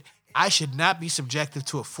to it, I should not be subjected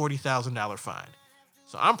to a $40,000 fine.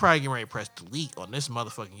 So I'm probably getting ready to press delete on this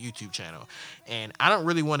motherfucking YouTube channel. And I don't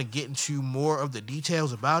really want to get into more of the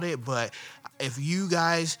details about it, but if you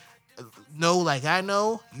guys know like I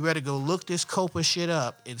know, you better go look this COPA shit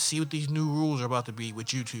up and see what these new rules are about to be with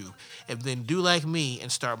YouTube. And then do like me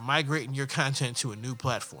and start migrating your content to a new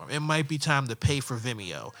platform. It might be time to pay for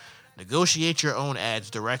Vimeo. Negotiate your own ads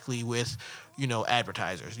directly with,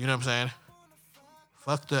 advertisers. You know what I'm saying?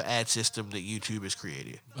 Fuck the ad system that YouTube has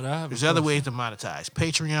created. But I have There's other ways to monetize.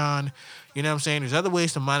 Patreon, you know what I'm saying? There's other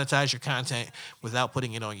ways to monetize your content without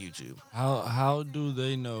putting it on YouTube. How do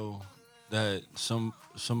they know that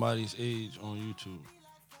somebody's age on YouTube?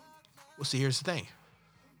 Well, see, here's the thing.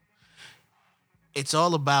 It's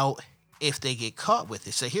all about if they get caught with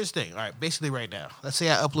it. So here's the thing. All right, basically right now, let's say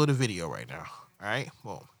I upload a video right now. All right,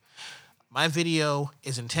 boom. My video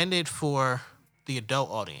is intended for the adult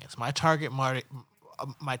audience. My target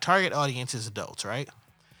audience is adults, right?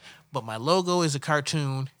 But my logo is a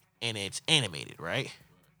cartoon and it's animated, right?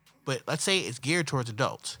 But let's say it's geared towards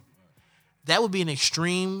adults. That would be an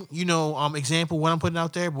extreme, example what I'm putting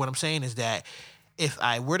out there. But what I'm saying is that if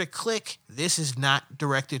I were to click, this is not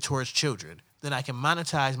directed towards children, then I can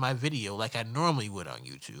monetize my video like I normally would on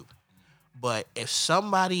YouTube. But if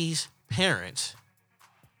somebody's parents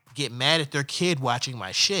get mad at their kid watching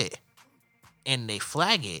my shit and they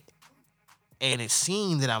flag it and it's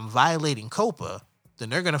seen that I'm violating COPA, then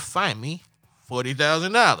they're going to fine me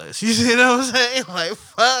 $40,000. You see what I'm saying? Like,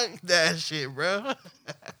 fuck that shit, bro.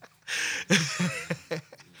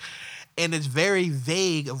 And it's very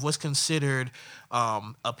vague of what's considered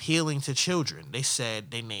appealing to children. They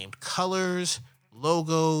said they named colors,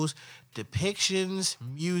 logos, depictions,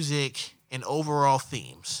 music, and overall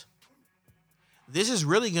themes. This is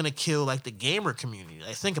really going to kill like the gamer community.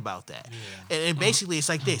 Like, think about that. Yeah. And basically it's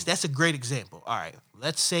like this. That's a great example. All right,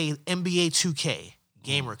 let's say NBA 2K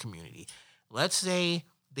gamer community. Let's say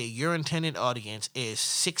that your intended audience is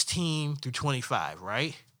 16 through 25,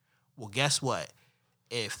 right? Well, guess what?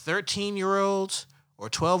 If 13-year-olds or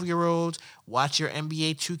 12-year-olds watch your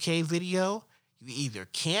NBA 2K video, you either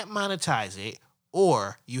can't monetize it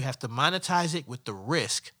or you have to monetize it with the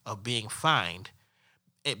risk of being fined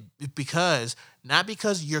because not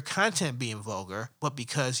because your content being vulgar, but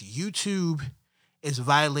because YouTube is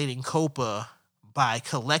violating COPA by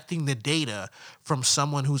collecting the data from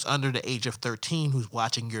someone who's under the age of 13 who's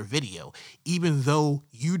watching your video, even though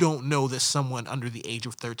you don't know that someone under the age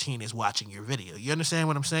of 13 is watching your video. You understand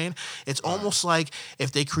what I'm saying? It's almost like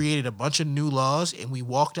if they created a bunch of new laws and we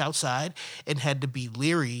walked outside and had to be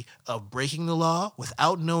leery of breaking the law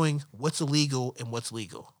without knowing what's illegal and what's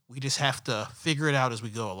legal. We just have to figure it out as we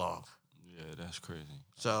go along. Yeah, that's crazy.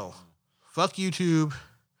 So, fuck YouTube.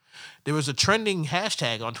 There was a trending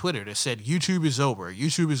hashtag on Twitter that said YouTube is over.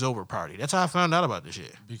 YouTube is over party. That's how I found out about this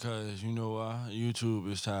shit. Because you know why?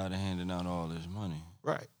 YouTube is tired of handing out all this money.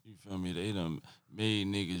 Right. You feel me? They done made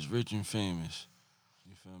niggas rich and famous.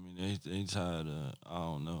 You feel me? They tired of, I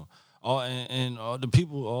don't know. And all the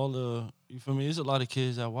people, you feel me? There's a lot of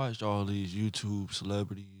kids that watched all these YouTube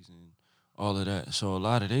celebrities and all of that. So a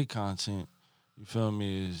lot of their content, you feel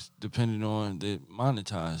me, is depending on they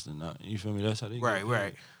monetized or not. You feel me? That's how they get paid.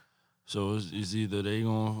 Right. So it's either they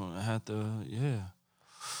gonna have to,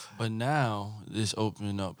 But now this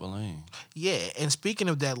opening up a lane. Yeah, and speaking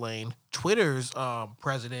of that lane, Twitter's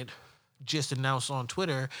president just announced on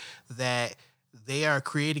Twitter that they are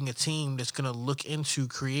creating a team that's going to look into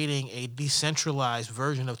creating a decentralized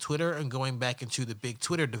version of Twitter and going back into the big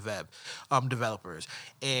Twitter developers.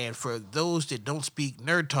 And for those that don't speak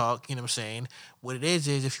nerd talk, you know what I'm saying, what it is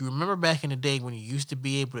if you remember back in the day when you used to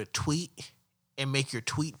be able to tweet and make your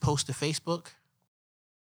tweet post to Facebook,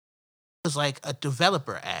 it was like a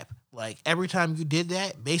developer app. Like every time you did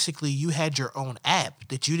that, basically you had your own app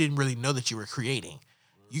that you didn't really know that you were creating.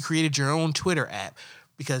 You created your own Twitter app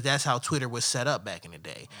because that's how Twitter was set up back in the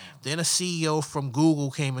day. Then a CEO from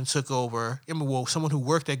Google came and took over. Someone who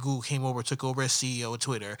worked at Google came over, took over as CEO of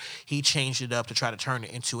Twitter. He changed it up to try to turn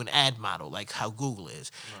it into an ad model, like how Google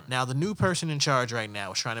is. Right. Now, the new person in charge right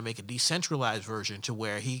now is trying to make a decentralized version to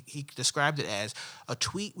where he described it as a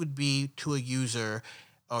tweet would be to a user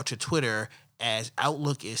or to Twitter as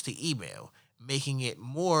Outlook is to email, making it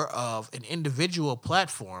more of an individual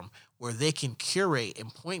platform where they can curate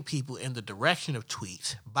and point people in the direction of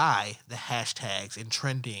tweets by the hashtags and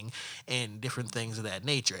trending and different things of that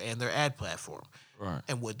nature and their ad platform. Right.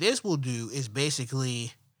 And what this will do is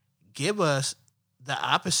basically give us the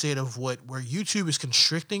opposite of where YouTube is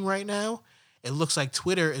constricting right now. It looks like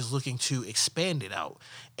Twitter is looking to expand it out.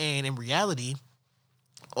 And in reality,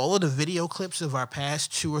 all of the video clips of our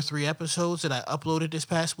past 2 or 3 episodes that I uploaded this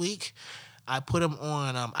past week, I put them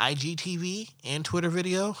on IGTV and Twitter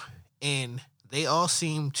video, and they all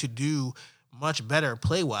seem to do much better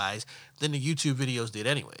play-wise than the YouTube videos did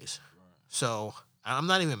anyways. Right. So I'm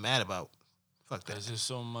not even mad about fuck that. There's just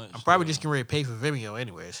so much. I'm probably just getting ready to pay for Vimeo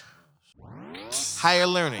anyways. Higher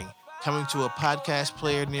Learning, coming to a podcast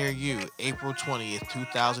player near you, April 20th,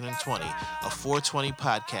 2020. A 420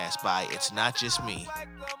 podcast by It's Not Just Me.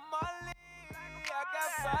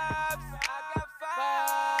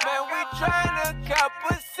 Man, we tryna cup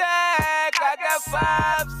a sack. I got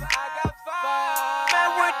vibes. Man,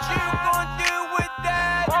 what you gonna do with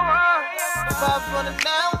that? 5 on the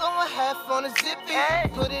now, going half on a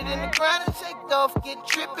zippy. Put it in the ground and take off, get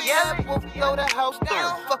trippy. Yeah, wolf blow the house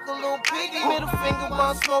down. Fuck a little piggy. Middle finger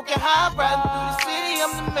while smoking high, riding through the city.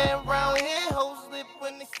 I'm the man round here. Hoes lip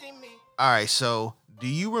when they see me. All right, so do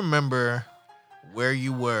you remember where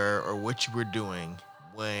you were or what you were doing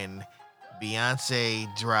when Beyonce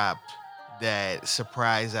dropped that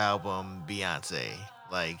surprise album, Beyonce?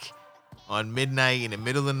 Like on midnight, in the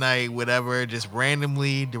middle of the night, whatever, just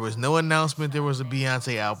randomly, there was no announcement there was a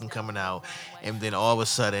Beyonce album coming out, and then all of a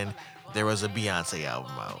sudden, there was a Beyonce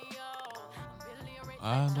album out.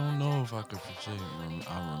 I don't know if I could say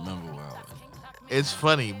I remember where I was. It's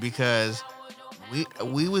funny because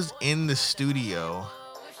we was in the studio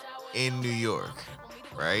in New York,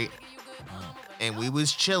 right? And we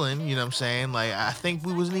was chilling, you know what I'm saying? Like, I think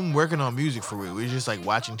we wasn't even working on music for real. We was just, like,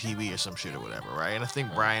 watching TV or some shit or whatever, right? And I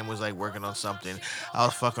think Brian was, like, working on something. I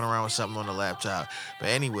was fucking around with something on the laptop. But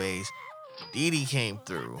anyways, Dee Dee came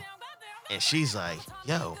through, and she's like,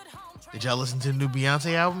 yo, did y'all listen to the new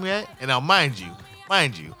Beyonce album yet? And now, mind you,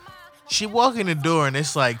 she walked in the door and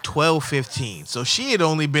it's like 12:15. So she had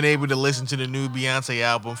only been able to listen to the new Beyonce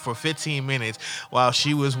album for 15 minutes while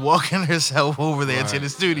she was walking herself over there to the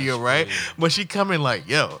studio, right? But she come in like,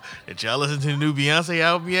 yo, did y'all listen to the new Beyonce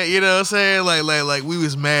album yet? You know what I'm saying? Like we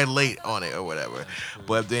was mad late on it or whatever.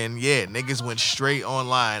 But then, yeah, niggas went straight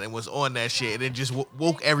online and was on that shit and it just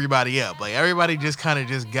woke everybody up. Like everybody just kind of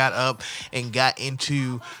just got up and got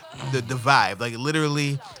into the vibe. Like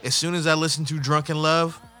literally, as soon as I listened to Drunken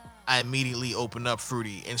Love, I immediately opened up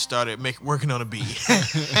Fruity and started working on a beat.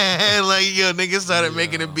 Like, yo, niggas started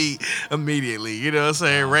making a beat immediately. You know what I'm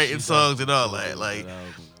saying? Writing songs and all that. Like,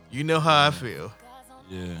 you know how I feel.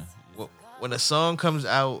 Yeah. When a song comes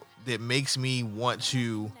out that makes me want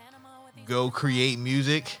to go create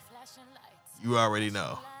music, you already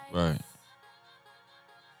know. Right.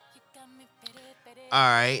 All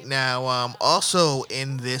right. Now, also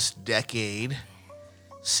in this decade,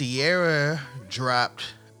 Sierra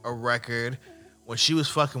dropped a record when she was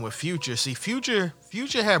fucking with Future. See, Future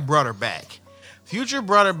had brought her back. Future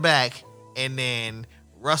brought her back, and then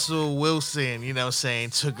Russell Wilson, you know what I'm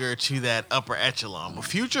saying, took her to that upper echelon. But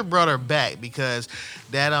Future brought her back because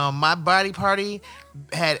that My Body Party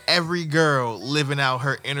had every girl living out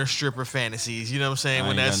her inner stripper fantasies, you know what I'm saying,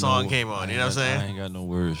 when that song came on, you know what I'm saying? I ain't got no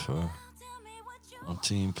words for her. I'm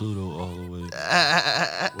Team Pluto all the way.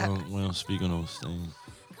 we don't speak on those things.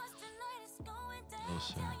 No,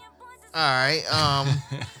 sir. All right.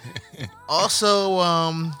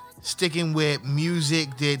 Also, sticking with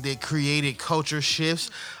music that created culture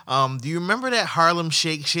shifts. Do you remember that Harlem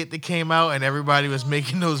Shake shit that came out and everybody was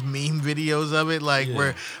making those meme videos of it, like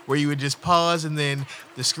where you would just pause and then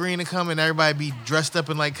the screen would come and everybody be dressed up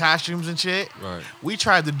in like costumes and shit? Right. We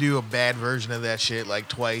tried to do a bad version of that shit like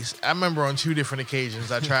twice. I remember on 2 different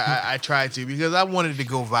occasions I tried to because I wanted to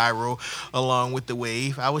go viral along with the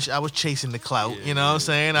wave. I was chasing the clout, you know what I'm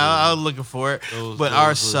saying? I was looking for it, but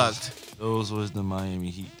ours sucked. Those was the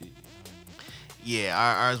Miami Heat. Yeah,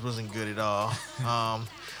 ours wasn't good at all.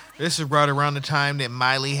 This is right around the time that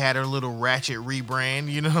Miley had her little Ratchet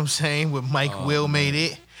rebrand, you know what I'm saying, with Mike Will made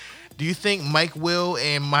it. Do you think Mike Will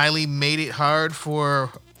and Miley made it hard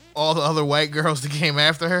for all the other white girls that came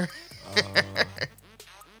after her?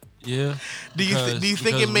 Yeah. Do you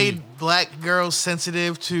think it made black girls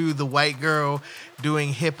sensitive to the white girl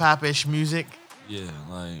doing hip hop-ish music? Yeah,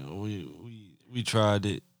 like we tried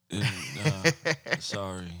it. And,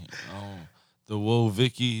 sorry. The Whoa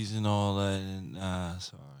Vickies and all that, and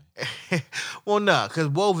sorry. Well, nah, because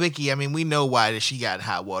Whoa Vicky, I mean, we know why that she got in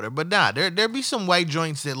hot water, but nah, there be some white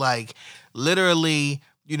joints that like literally,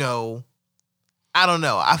 you know, I don't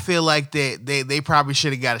know. I feel like they probably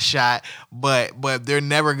should have got a shot, but they're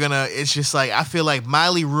never gonna. It's just like I feel like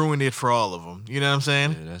Miley ruined it for all of them. You know what I'm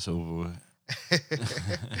saying? Yeah, that's over with.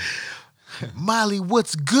 Miley,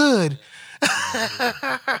 what's good?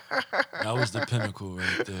 That was the pinnacle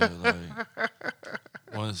right there. Like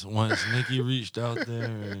once Nicki reached out there,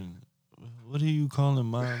 and what are you calling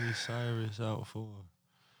Miley Cyrus out for?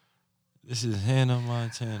 This is Hannah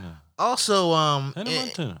Montana. Also,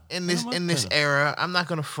 in this era, I'm not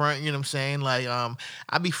gonna front, you know what I'm saying? Like,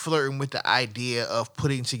 I be flirting with the idea of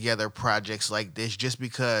putting together projects like this just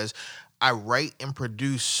because I write and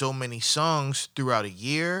produce so many songs throughout a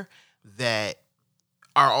year that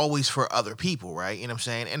are always for other people, right? You know what I'm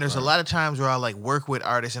saying? And there's a lot of times where I'll like work with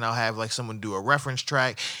artists and I'll have like someone do a reference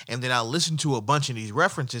track and then I'll listen to a bunch of these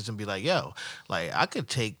references and be like, yo, like I could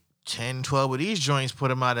take 10, 12 of these joints, put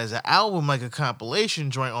them out as an album, like a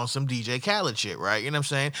compilation joint on some DJ Khaled shit, right? You know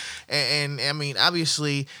what I'm saying? And I mean,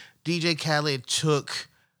 obviously, DJ Khaled took,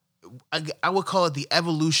 I would call it the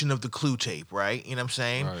evolution of the Clue tape, right? You know what I'm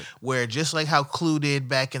saying? Right. Where just like how Clue did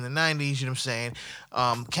back in the 90s, you know what I'm saying?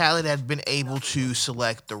 Khaled had been able to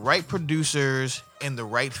select the right producers and the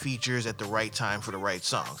right features at the right time for the right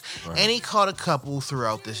songs. Right. And he caught a couple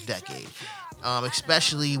throughout this decade,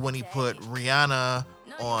 especially when he put Rihanna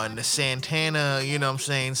on the Santana, you know what I'm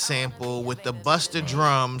saying, sample with the Busta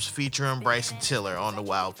drums featuring Bryson Tiller on the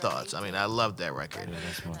Wild Thoughts. I mean, I love that record. Yeah,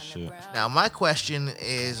 that's my shit. Now, my question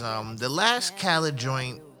is, the last Khaled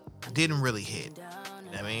joint didn't really hit. You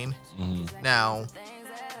know what I mean? Mm-hmm. Now,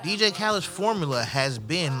 DJ Khaled's formula has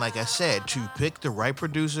been, like I said, to pick the right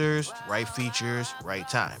producers, right features, right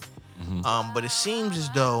time. Mm-hmm. But it seems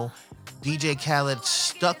as though DJ Khaled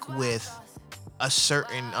stuck with a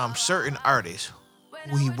certain artist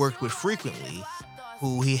who he worked with frequently,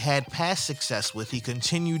 who he had past success with. He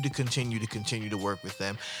continued to work with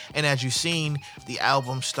them. And as you've seen, the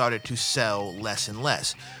album started to sell less and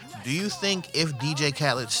less. Do you think if DJ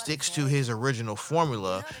Khaled sticks to his original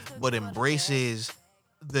formula, but embraces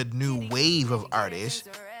the new wave of artists,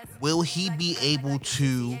 will he be able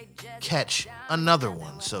to catch another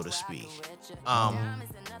one, so to speak?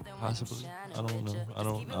 Possibly. I don't know. I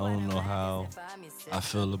don't know how I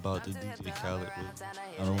feel about the DJ Khaled.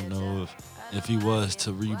 I don't know if he was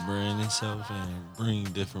to rebrand himself and bring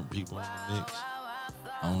different people in the mix.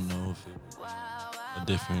 I don't know if it would be a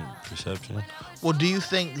different perception. Well, do you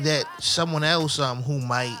think that someone else who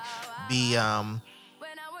might be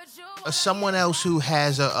someone else who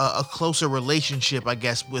has a closer relationship, I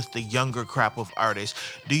guess, with the younger crop of artists,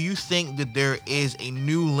 do you think that there is a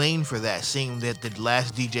new lane for that, seeing that the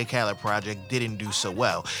last DJ Khaled project didn't do so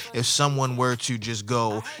well? If someone were to just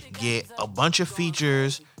go get a bunch of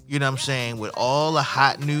features, you know what I'm saying, with all the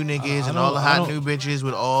hot new niggas and all the hot new bitches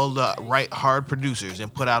with all the right hard producers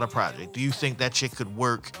and put out a project, do you think that shit could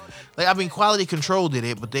work? Like, I mean, Quality Control did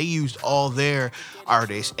it, but they used all their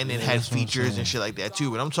artists and then had features and shit like that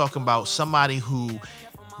too. But I'm talking about somebody who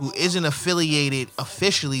isn't affiliated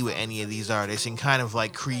officially with any of these artists and kind of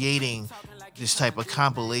like creating this type of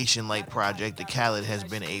compilation like project that Khaled has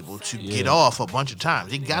been able to get off a bunch of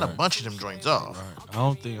times. He got a bunch of them joints off. Right. I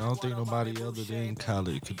don't think nobody other than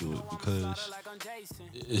Khaled could do it because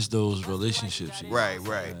it's those relationships. Right.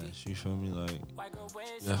 You feel me? Like,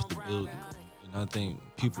 you have to build it. And I think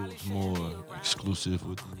people is more exclusive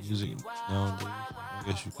with the music nowadays, I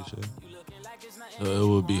guess you could say. So it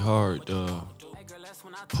would be hard to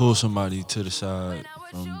pull somebody to the side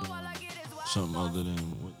from doing something other than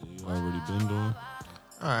what they already been doing.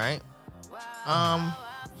 All right.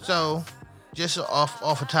 So just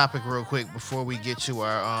off a topic real quick before we get to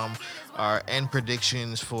our end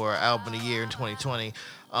predictions for album of the year in 2020.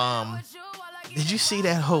 Did you see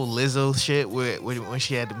that whole Lizzo shit when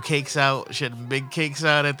she had them cakes out? She had them big cakes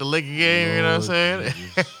out at the liquor game, you know what I'm saying?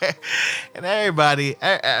 And everybody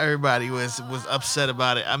was upset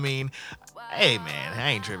about it. I mean, hey man,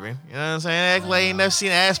 I ain't tripping. You know what I'm saying? Act like I ain't never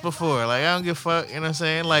seen ass before. Like, I don't give a fuck. You know what I'm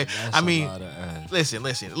saying? Like, That's I mean, a lot of ass.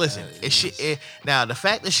 listen. Now the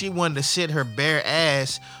fact that she wanted to sit her bare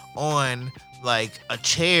ass on like a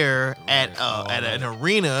chair at an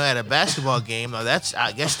arena at a basketball game, now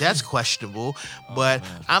I guess that's questionable. But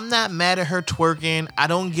I'm not mad at her twerking. I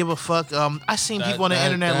don't give a fuck. I seen people on the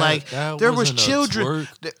internet like there was children.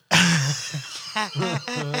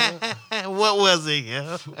 What was it,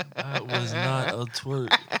 yo? That was not a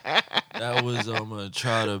twerk. That was I'm gonna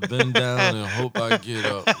try to bend down and hope I get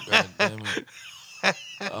up. God damn it.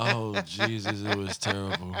 Oh Jesus, it was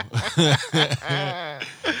terrible.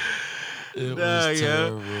 It was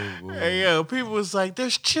terrible. Hey, yo, people was like,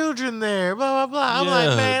 there's children there, blah, blah, blah. I'm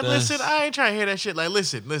like, man, listen, I ain't trying to hear that shit. Like,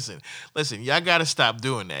 listen, y'all got to stop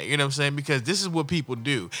doing that. You know what I'm saying? Because this is what people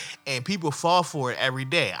do. And people fall for it every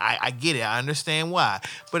day. I get it. I understand why.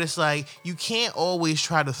 But it's like, you can't always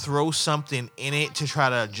try to throw something in it to try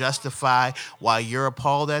to justify why you're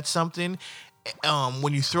appalled at something.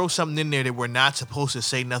 When you throw something in there that we're not supposed to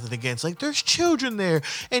say nothing against, like there's children there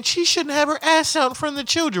and she shouldn't have her ass out in front of the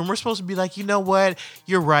children. We're supposed to be like, you know what?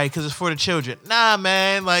 You're right, because it's for the children. Nah,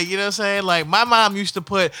 man. Like, you know what I'm saying? Like, my mom used to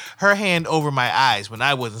put her hand over my eyes when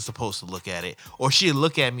I wasn't supposed to look at it. Or she'd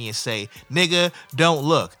look at me and say, nigga, don't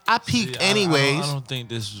look. I peeked anyways. I don't think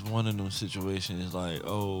this is one of them situations like,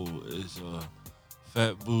 oh, it's a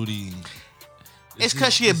fat booty. It's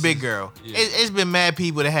because she a big girl. Yeah. It's been mad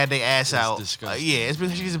people that had their ass out. Disgusting. It's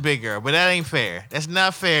because she's a big girl. But that ain't fair. That's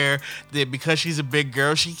not fair that because she's a big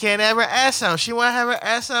girl, she can't have her ass out. She want to have her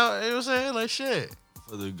ass out. You know what I'm saying? Like, shit.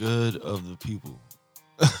 For the good of the people.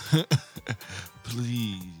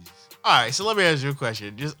 Please. All right, so let me ask you a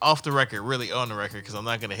question. Just off the record, really on the record, because I'm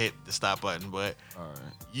not going to hit the stop button. But all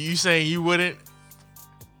right, you saying you wouldn't?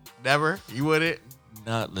 Never? You wouldn't?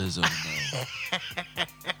 Not Lizzo, no.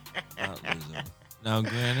 Not Lizzo. Now,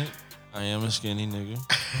 granted, I am a skinny nigga.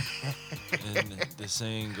 And the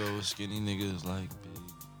saying goes, skinny niggas like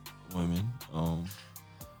big women.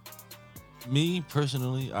 Me,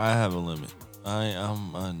 personally, I have a limit.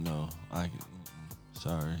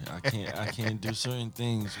 Sorry, I can't do certain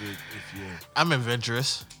things if you're... I'm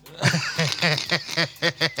adventurous.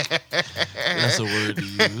 That's a word to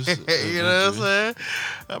use. You know what I'm saying?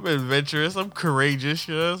 I'm adventurous. I'm courageous.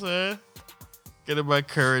 You know what I'm saying? Get in my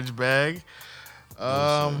courage bag.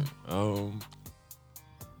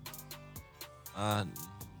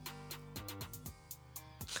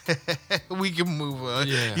 We can move on.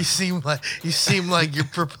 Yeah. You seem like you're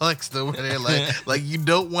perplexed over there. Like you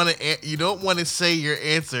don't want to say your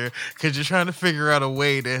answer because you're trying to figure out a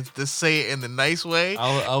way to say it in the nice way.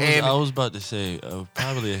 I was about to say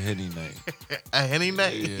probably a Henny night. A Henny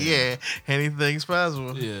night? Yeah. Anything's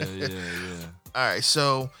possible. Yeah. All right,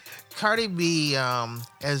 so Cardi B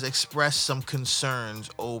has expressed some concerns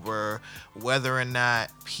over whether or not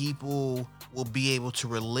people will be able to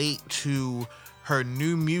relate to her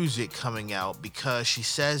new music coming out, because she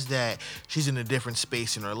says that she's in a different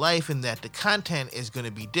space in her life and that the content is going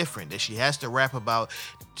to be different, that she has to rap about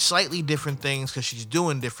slightly different things because she's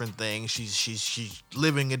doing different things. She's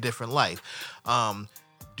living a different life.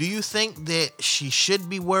 Do you think that she should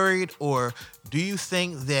be worried, or do you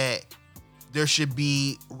think that there should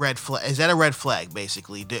be red flag. Is that a red flag,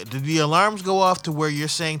 basically? Do the alarms go off to where you're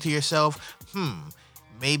saying to yourself,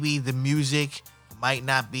 maybe the music might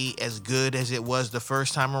not be as good as it was the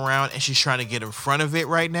first time around and she's trying to get in front of it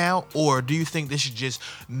right now? Or do you think this is just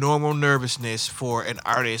normal nervousness for an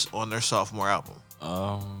artist on their sophomore album?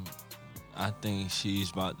 I think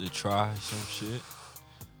she's about to try some shit.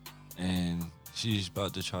 And she's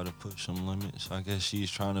about to try to push some limits. I guess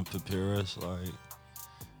she's trying to prepare us like,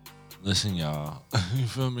 listen, y'all, you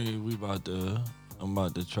feel me? I'm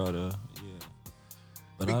about to try to,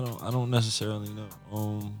 But I don't necessarily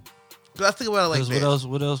know. But I think about it like this.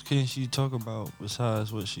 What else can she talk about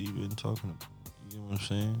besides what she been talking about? You know what I'm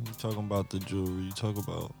saying? You talking about the jewelry.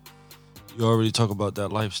 You already talk about that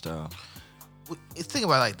lifestyle. Think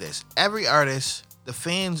about it like this. Every artist, the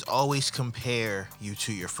fans always compare you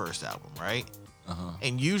to your first album, right?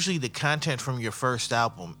 And usually the content from your first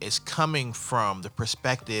album is coming from the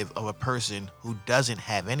perspective of a person who doesn't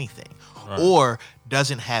have anything or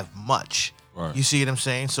doesn't have much. Right. You see what I'm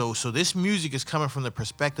saying? So this music is coming from the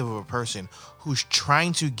perspective of a person who's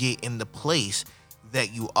trying to get in the place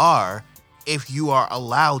that you are if you are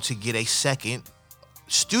allowed to get a second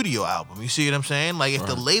studio album. You see what I'm saying? Like if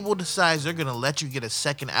the label decides they're gonna let you get a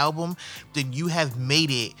second album, then you have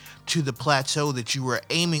made it to the plateau that you were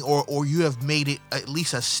aiming, or you have made it at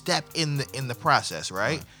least a step in the process,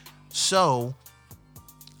 right? So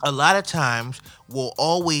a lot of times we'll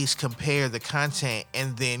always compare the content,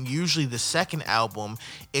 and then usually the second album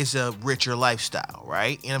is a richer lifestyle,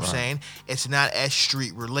 right? You know what I'm saying? It's not as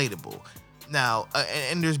street relatable. Now,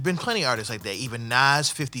 and there's been plenty of artists like that. Even Nas,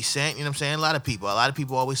 50 Cent, you know what I'm saying? A lot of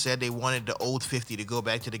people always said they wanted the old 50 to go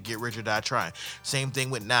back to the Get Rich or Die Trying. Same thing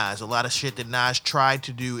with Nas. A lot of shit that Nas tried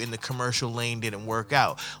to do in the commercial lane didn't work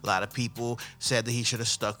out. A lot of people said that he should have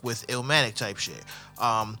stuck with Illmatic type shit.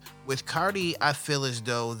 With Cardi, I feel as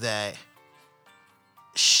though that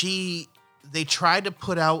they tried to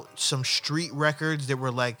put out some street records that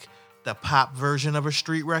were like the pop version of a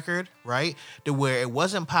street record, right? To where it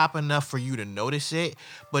wasn't pop enough for you to notice it,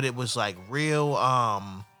 but it was like real,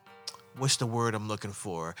 what's the word I'm looking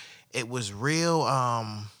for? It was real,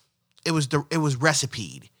 it was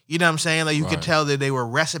recipeed. You know what I'm saying? Like you could tell that they were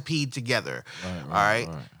recipeed together. All right.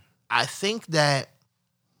 I think that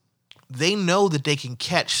they know that they can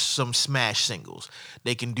catch some smash singles.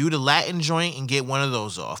 They can do the Latin joint and get one of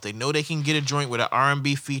those off. They know they can get a joint with an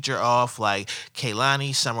R&B feature off, like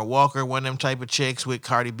Kehlani, Summer Walker, one of them type of chicks with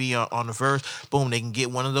Cardi B on the verse. Boom, they can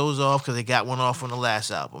get one of those off because they got one off on the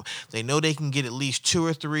last album. They know they can get at least 2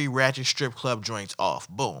 or 3 Ratchet Strip Club joints off.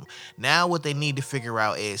 Boom. Now what they need to figure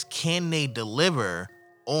out is, can they deliver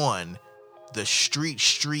on the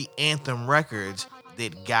street anthem records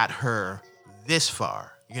that got her this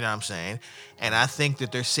far? You know what I'm saying? And I think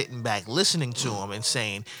that they're sitting back listening to them and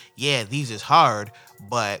saying, yeah, these is hard,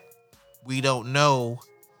 but we don't know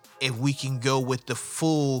if we can go with the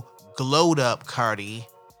full glowed up Cardi.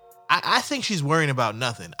 I think she's worrying about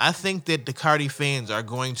nothing. I think that the Cardi fans are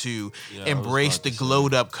going to embrace the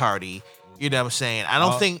glowed up Cardi. You know what I'm saying? I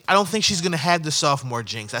don't think she's gonna have the sophomore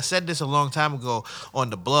jinx. I said this a long time ago on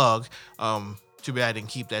the blog. Too bad I didn't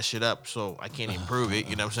keep that shit up, so I can't even prove it,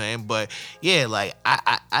 you know what I'm saying? But yeah, like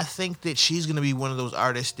I think that she's gonna be one of those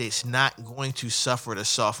artists that's not going to suffer the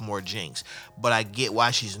sophomore jinx. But I get why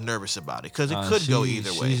she's nervous about it, because it could go either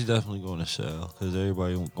way. She's definitely gonna sell, because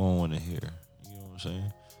everybody gonna want to hear. You know what I'm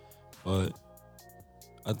saying? But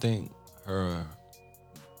I think her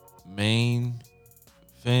main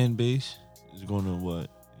fan base is gonna what?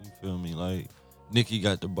 You feel me? Like Nicki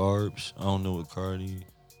got the Barbs. I don't know what Cardi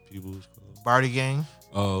people's called. Barty Gang.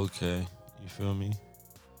 Oh, okay. You feel me?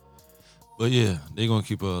 But yeah, they gonna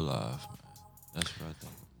keep her alive, man. That's what I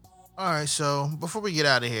think. All right, so before we get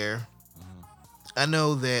out of here, I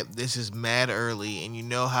know that this is mad early, and you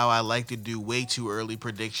know how I like to do way too early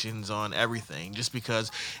predictions on everything, just because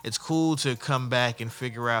it's cool to come back and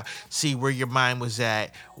figure out, see where your mind was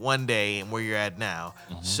at one day and where you're at now.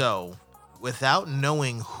 So, without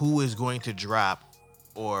knowing who is going to drop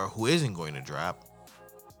or who isn't going to drop,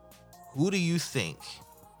 who do you think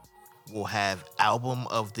will have album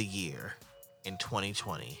of the year in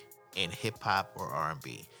 2020 in hip hop or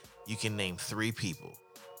R&B? You can name 3 people.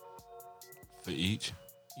 For each?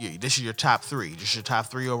 Yeah, this is your top 3. Just your top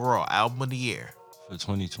 3 overall. Album of the year. For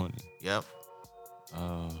 2020? Yep.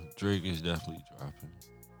 Drake is definitely dropping.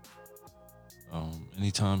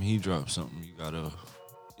 Anytime he drops something, you gotta,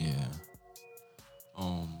 yeah.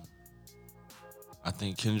 I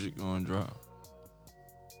think Kendrick gonna drop.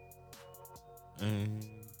 And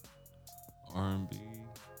R&B,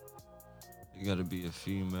 you gotta be a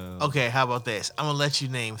female. Okay, how about this? I'm gonna let you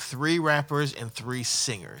name 3 rappers and 3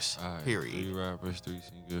 singers. All right, period. 3 rappers, 3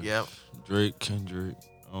 singers. Yep. Drake, Kendrick.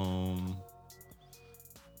 Let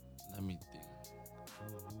me think.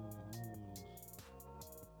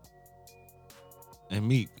 And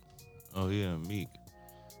Meek. Oh yeah, Meek.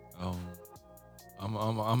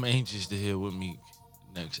 I'm anxious to hear what Meek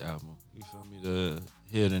next album. You feel me? To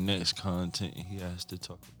hear the next content he has to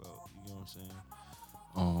talk about. You know what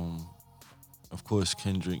I'm saying? Of course,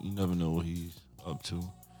 Kendrick. You never know what he's up to.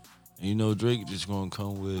 And you know Drake just gonna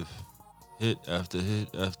come with hit after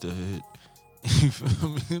hit after hit. You feel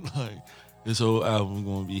me? Like his whole album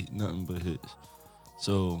gonna be nothing but hits.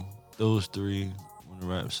 So those 3 on the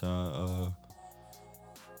rap side.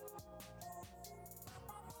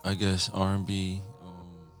 I guess R&B.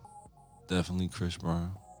 Definitely Chris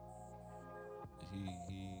Brown.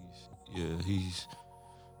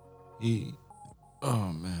 He.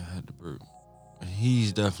 Oh man, I had to burp.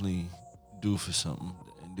 He's definitely due for something.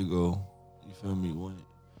 The Indigo. You feel me?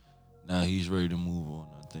 Now he's ready to move on.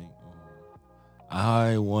 I think.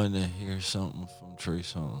 I want to hear something from Trey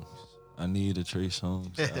Songz. I need a Trey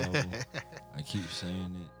Songz album. I keep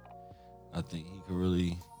saying it. I think he could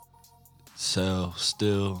really sell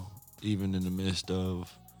still, even in the midst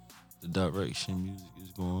of the direction music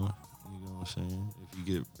is going. You know what I'm saying? If you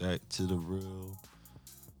get back to the real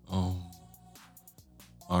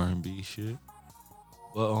R&B shit.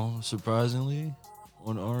 But surprisingly,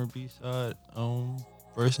 on the R&B side,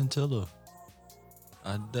 Bryson Tiller.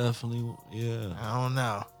 I definitely, yeah. I don't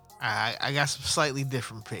know. I got some slightly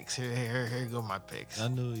different picks. Here go my picks. I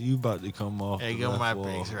know you about to come off. Here go my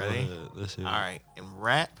picks. Ready? Let's hear All right. In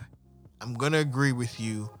rap, I'm gonna agree with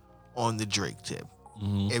you on the Drake tip.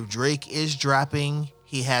 Mm-hmm. If Drake is dropping,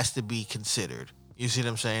 he has to be considered. You see what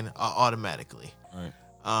I'm saying? Automatically. Right.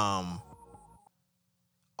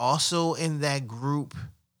 Also in that group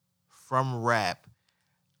from rap,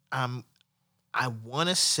 I want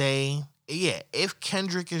to say, yeah, if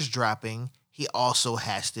Kendrick is dropping, he also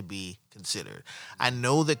has to be considered. I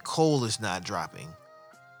know that Cole is not dropping.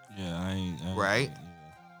 Yeah, I ain't right? Yeah.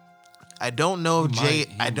 I don't know if Jay.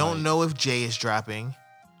 He I don't might. know if Jay is dropping.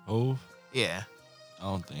 Hove? Yeah. I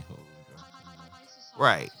don't think Hove.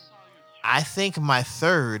 Right. I think my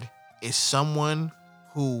third is someone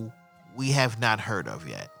who we have not heard of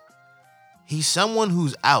yet. He's someone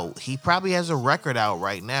who's out. He probably has a record out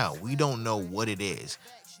right now. We don't know what it is.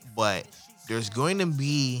 But there's going to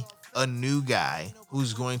be a new guy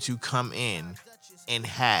who's going to come in and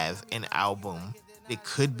have an album that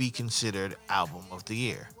could be considered album of the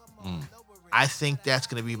year. I think that's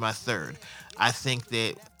going to be my third. I think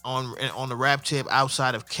that on the rap tip,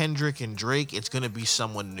 outside of Kendrick and Drake, it's going to be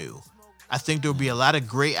someone new. I think there will be a lot of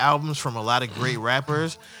great albums from a lot of great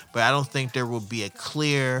rappers, but I don't think there will be a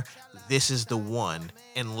clear, this is the one,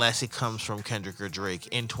 unless it comes from Kendrick or Drake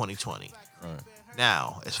in 2020. Right.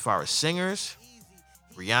 Now, as far as singers,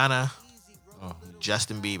 Rihanna,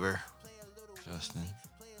 Justin Bieber,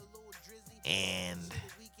 and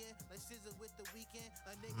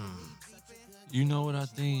you know what I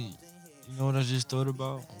think? You know what I just thought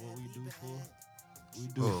about? What we do for? We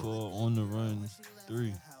do for On the Run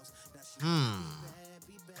 3.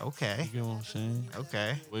 Okay. You get what I'm saying?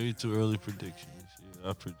 Okay. Way too early prediction this year.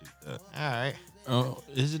 I predict that. All right.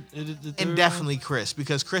 Is it the third and definitely Chris,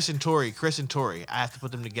 because Chris and Tori, I have to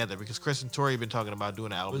put them together because Chris and Tori have been talking about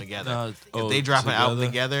doing an album together. If they drop an album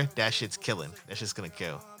together, that shit's killing. That shit's gonna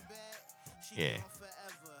kill. Yeah.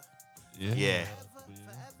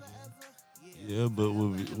 Yeah, but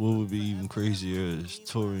what would be even crazier is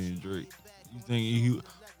Tory and Drake. You think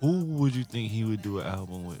who would you think he would do an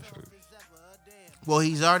album with first? Well,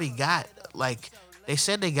 he's already got they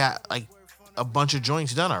said they got a bunch of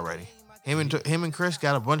joints done already. Him and Chris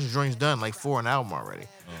got a bunch of joints done, for an album already.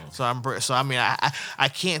 So I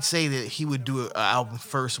can't say that he would do an album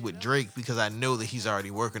first with Drake because I know that he's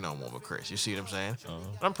already working on one with Chris. You see what I'm saying?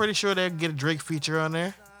 But I'm pretty sure they'll get a Drake feature on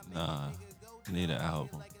there. Nah, need an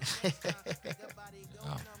album.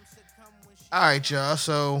 All right, y'all.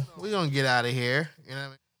 So we're gonna get out of here. You know what I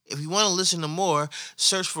mean? If you want to listen to more,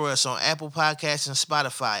 search for us on Apple Podcasts and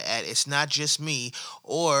Spotify at It's Not Just Me,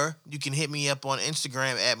 or you can hit me up on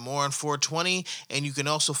Instagram at Moron420, and you can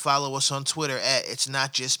also follow us on Twitter at It's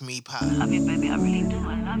Not Just Me Pod. I love you, baby. I really do.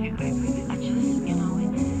 I love you, baby. I just,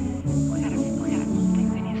 we gotta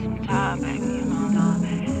think we need some time, baby. Love,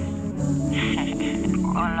 baby.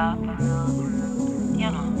 Or love,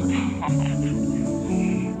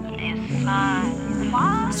 it's fine.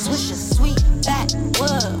 Swisher sweet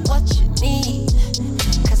backwood, what you need?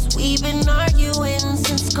 Cause we've been arguing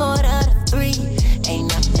since 2:45. Ain't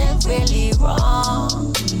nothing really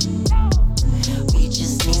wrong.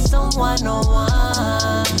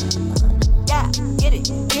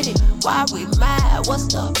 Why we mad? What's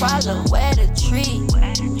the problem? Where the tree?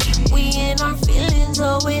 We in our feelings,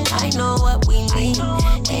 so when I know what we need,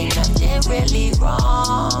 ain't nothing really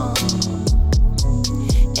wrong.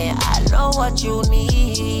 And I know what you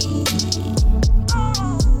need.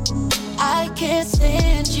 I can't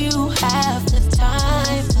stand you half the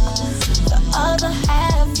time. The other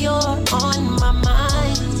half, you're on my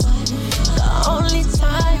mind. The only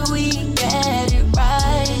time we get it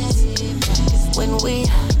right is when we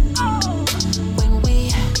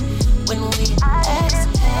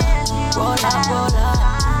exhale. Roll up, roll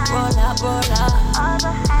up, roll up, roll up.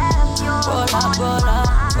 Roll up, roll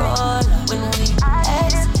up, roll up. When we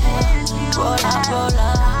exhale. Roll up, roll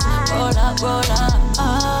up, roll up, roll up.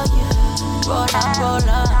 Oh yeah. Roll up, roll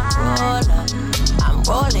up, roll up. I'm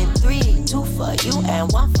rolling 3, 2 for you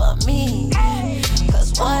and 1 for me.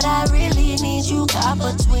 Cause what I really need you got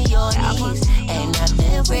between your knees. Ain't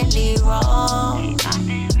nothing really wrong.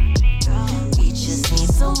 We just need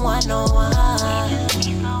some one-on-one.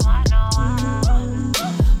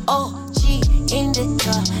 OG,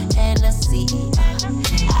 indica, Hennessy.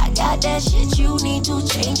 I got that shit you need to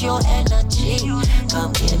change your energy.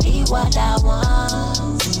 Come give me what I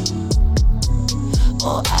want.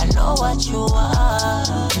 Oh, I know what you want.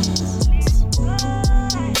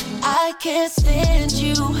 I can't stand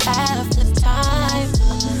you half the time.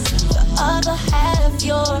 The other half,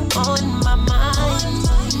 you're on my mind.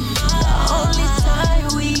 The only time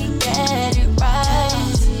we get it right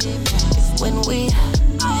is when we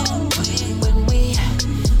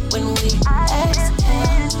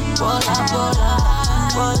exhale. Roll up, roll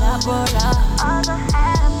up, roll up, roll up.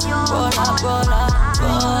 Roll up, roll up,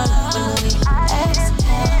 roll up. When we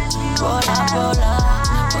exhale. Roll up, roll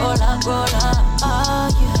up, roll up, roll up. Oh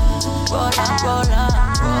yeah. Roll up, roll up,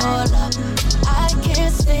 roll up. I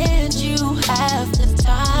can't stand you half the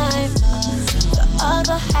time. The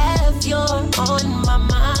other half, you're on my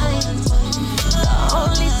mind. The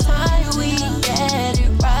only time we get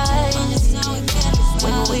it right is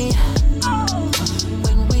when we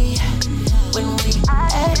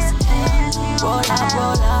exhale. Roll up,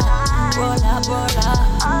 roll up, roll up, roll up.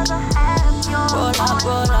 Roll up,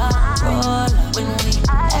 roll up, roll up. When we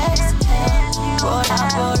exhale. Roll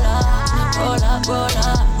up, roll up, roll up, roll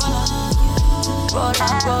up. Roll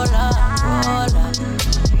up, roll up, roll up.